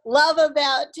Love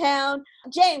About Town.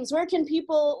 James, where can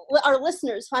people, our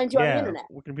listeners, find you on the internet?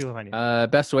 Where can people find you?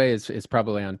 Best way is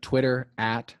probably on Twitter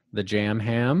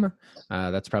 @thejamham.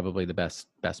 That's probably the best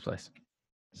place.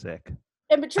 Sick.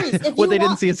 And Patrice, if what they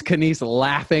didn't see is Kenise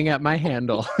laughing at my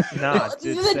handle. No,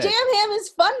 the jam ham is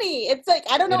funny. It's like,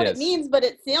 I don't know what it means, but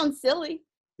it sounds silly.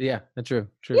 Yeah, that's true.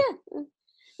 Yeah.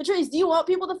 Patrice, do you want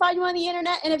people to find you on the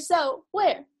internet? And if so,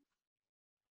 where?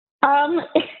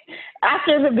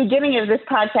 After the beginning of this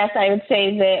podcast, I would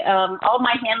say that all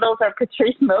my handles are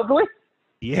Patrice Mobley.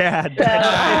 Yeah.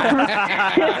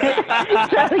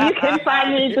 So you can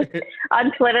find me just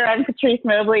on Twitter. I'm Patrice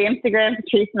Mobley. Instagram,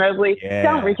 Patrice Mobley. Yeah.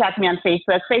 Don't reach out to me on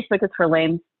Facebook. Facebook is for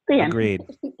lame. Agreed.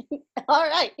 All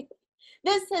right.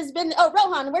 This has been,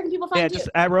 Rohan, where can people find you? Just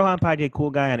at Rohan Padje,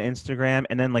 cool guy on Instagram,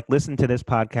 and then listen to this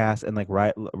podcast and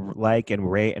like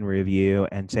and rate and review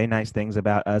and say nice things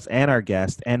about us and our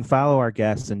guests and follow our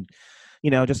guests and,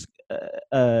 just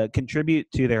contribute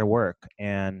to their work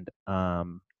and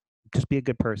just be a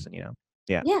good person,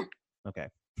 Yeah. Okay.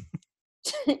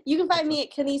 You can find me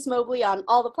at Kenise Mobley on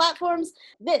all the platforms.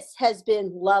 This has been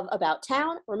Love About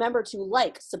Town. Remember to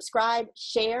like, subscribe,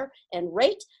 share, and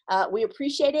rate. We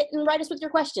appreciate it, and write us with your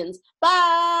questions.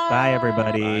 Bye. Bye,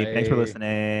 everybody. Bye. Thanks for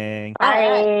listening. Bye.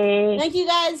 Right. Thank you,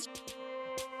 guys.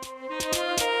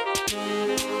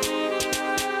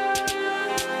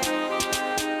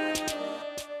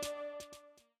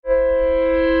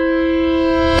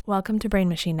 Welcome to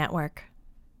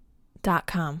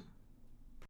BrainMachineNetwork.com.